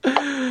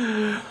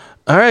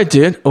 All right,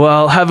 dude.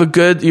 Well,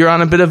 you're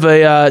on a bit of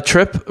a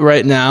trip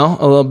right now,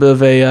 a little bit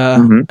of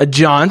a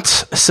jaunt.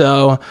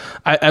 So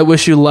I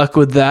wish you luck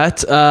with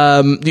that.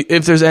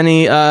 If there's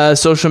any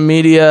social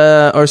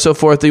media or so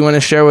forth that you want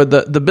to share with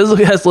the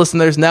Bizzlecast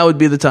listeners, now would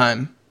be the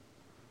time.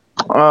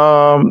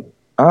 I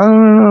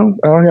don't know.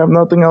 I don't have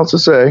nothing else to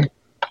say.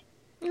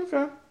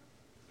 Okay.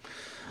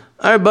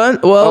 All right,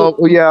 bud. Well,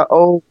 yeah.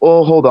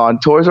 Hold on.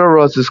 Toys R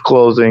Us is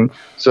closing,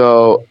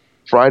 so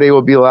Friday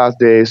will be the last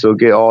day. So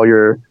get all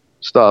your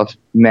stuff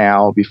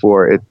now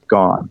before it's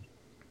gone.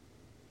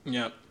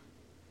 Yep.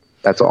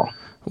 That's all.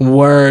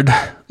 Word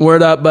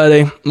up,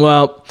 buddy.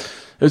 Well,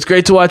 it was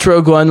great to watch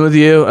Rogue One with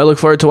you. I look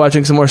forward to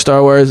watching some more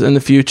Star Wars in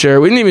the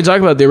future. We didn't even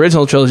talk about the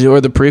original trilogy or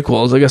the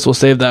prequels. I guess we'll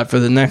save that for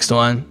the next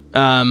one.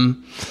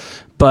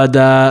 But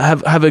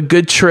have a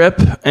good trip,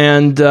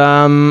 and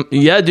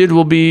yeah, dude,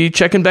 we'll be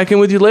checking back in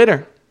with you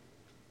later.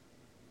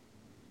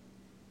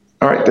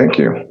 All right, thank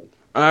you.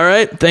 All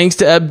right, thanks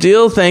to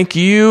Abdil. Thank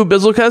you,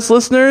 Bizzlecast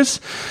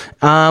listeners.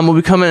 We'll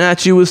be coming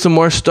at you with some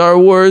more Star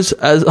Wars,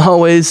 as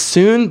always,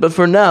 soon. But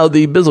for now,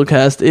 the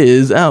Bizzlecast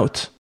is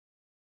out.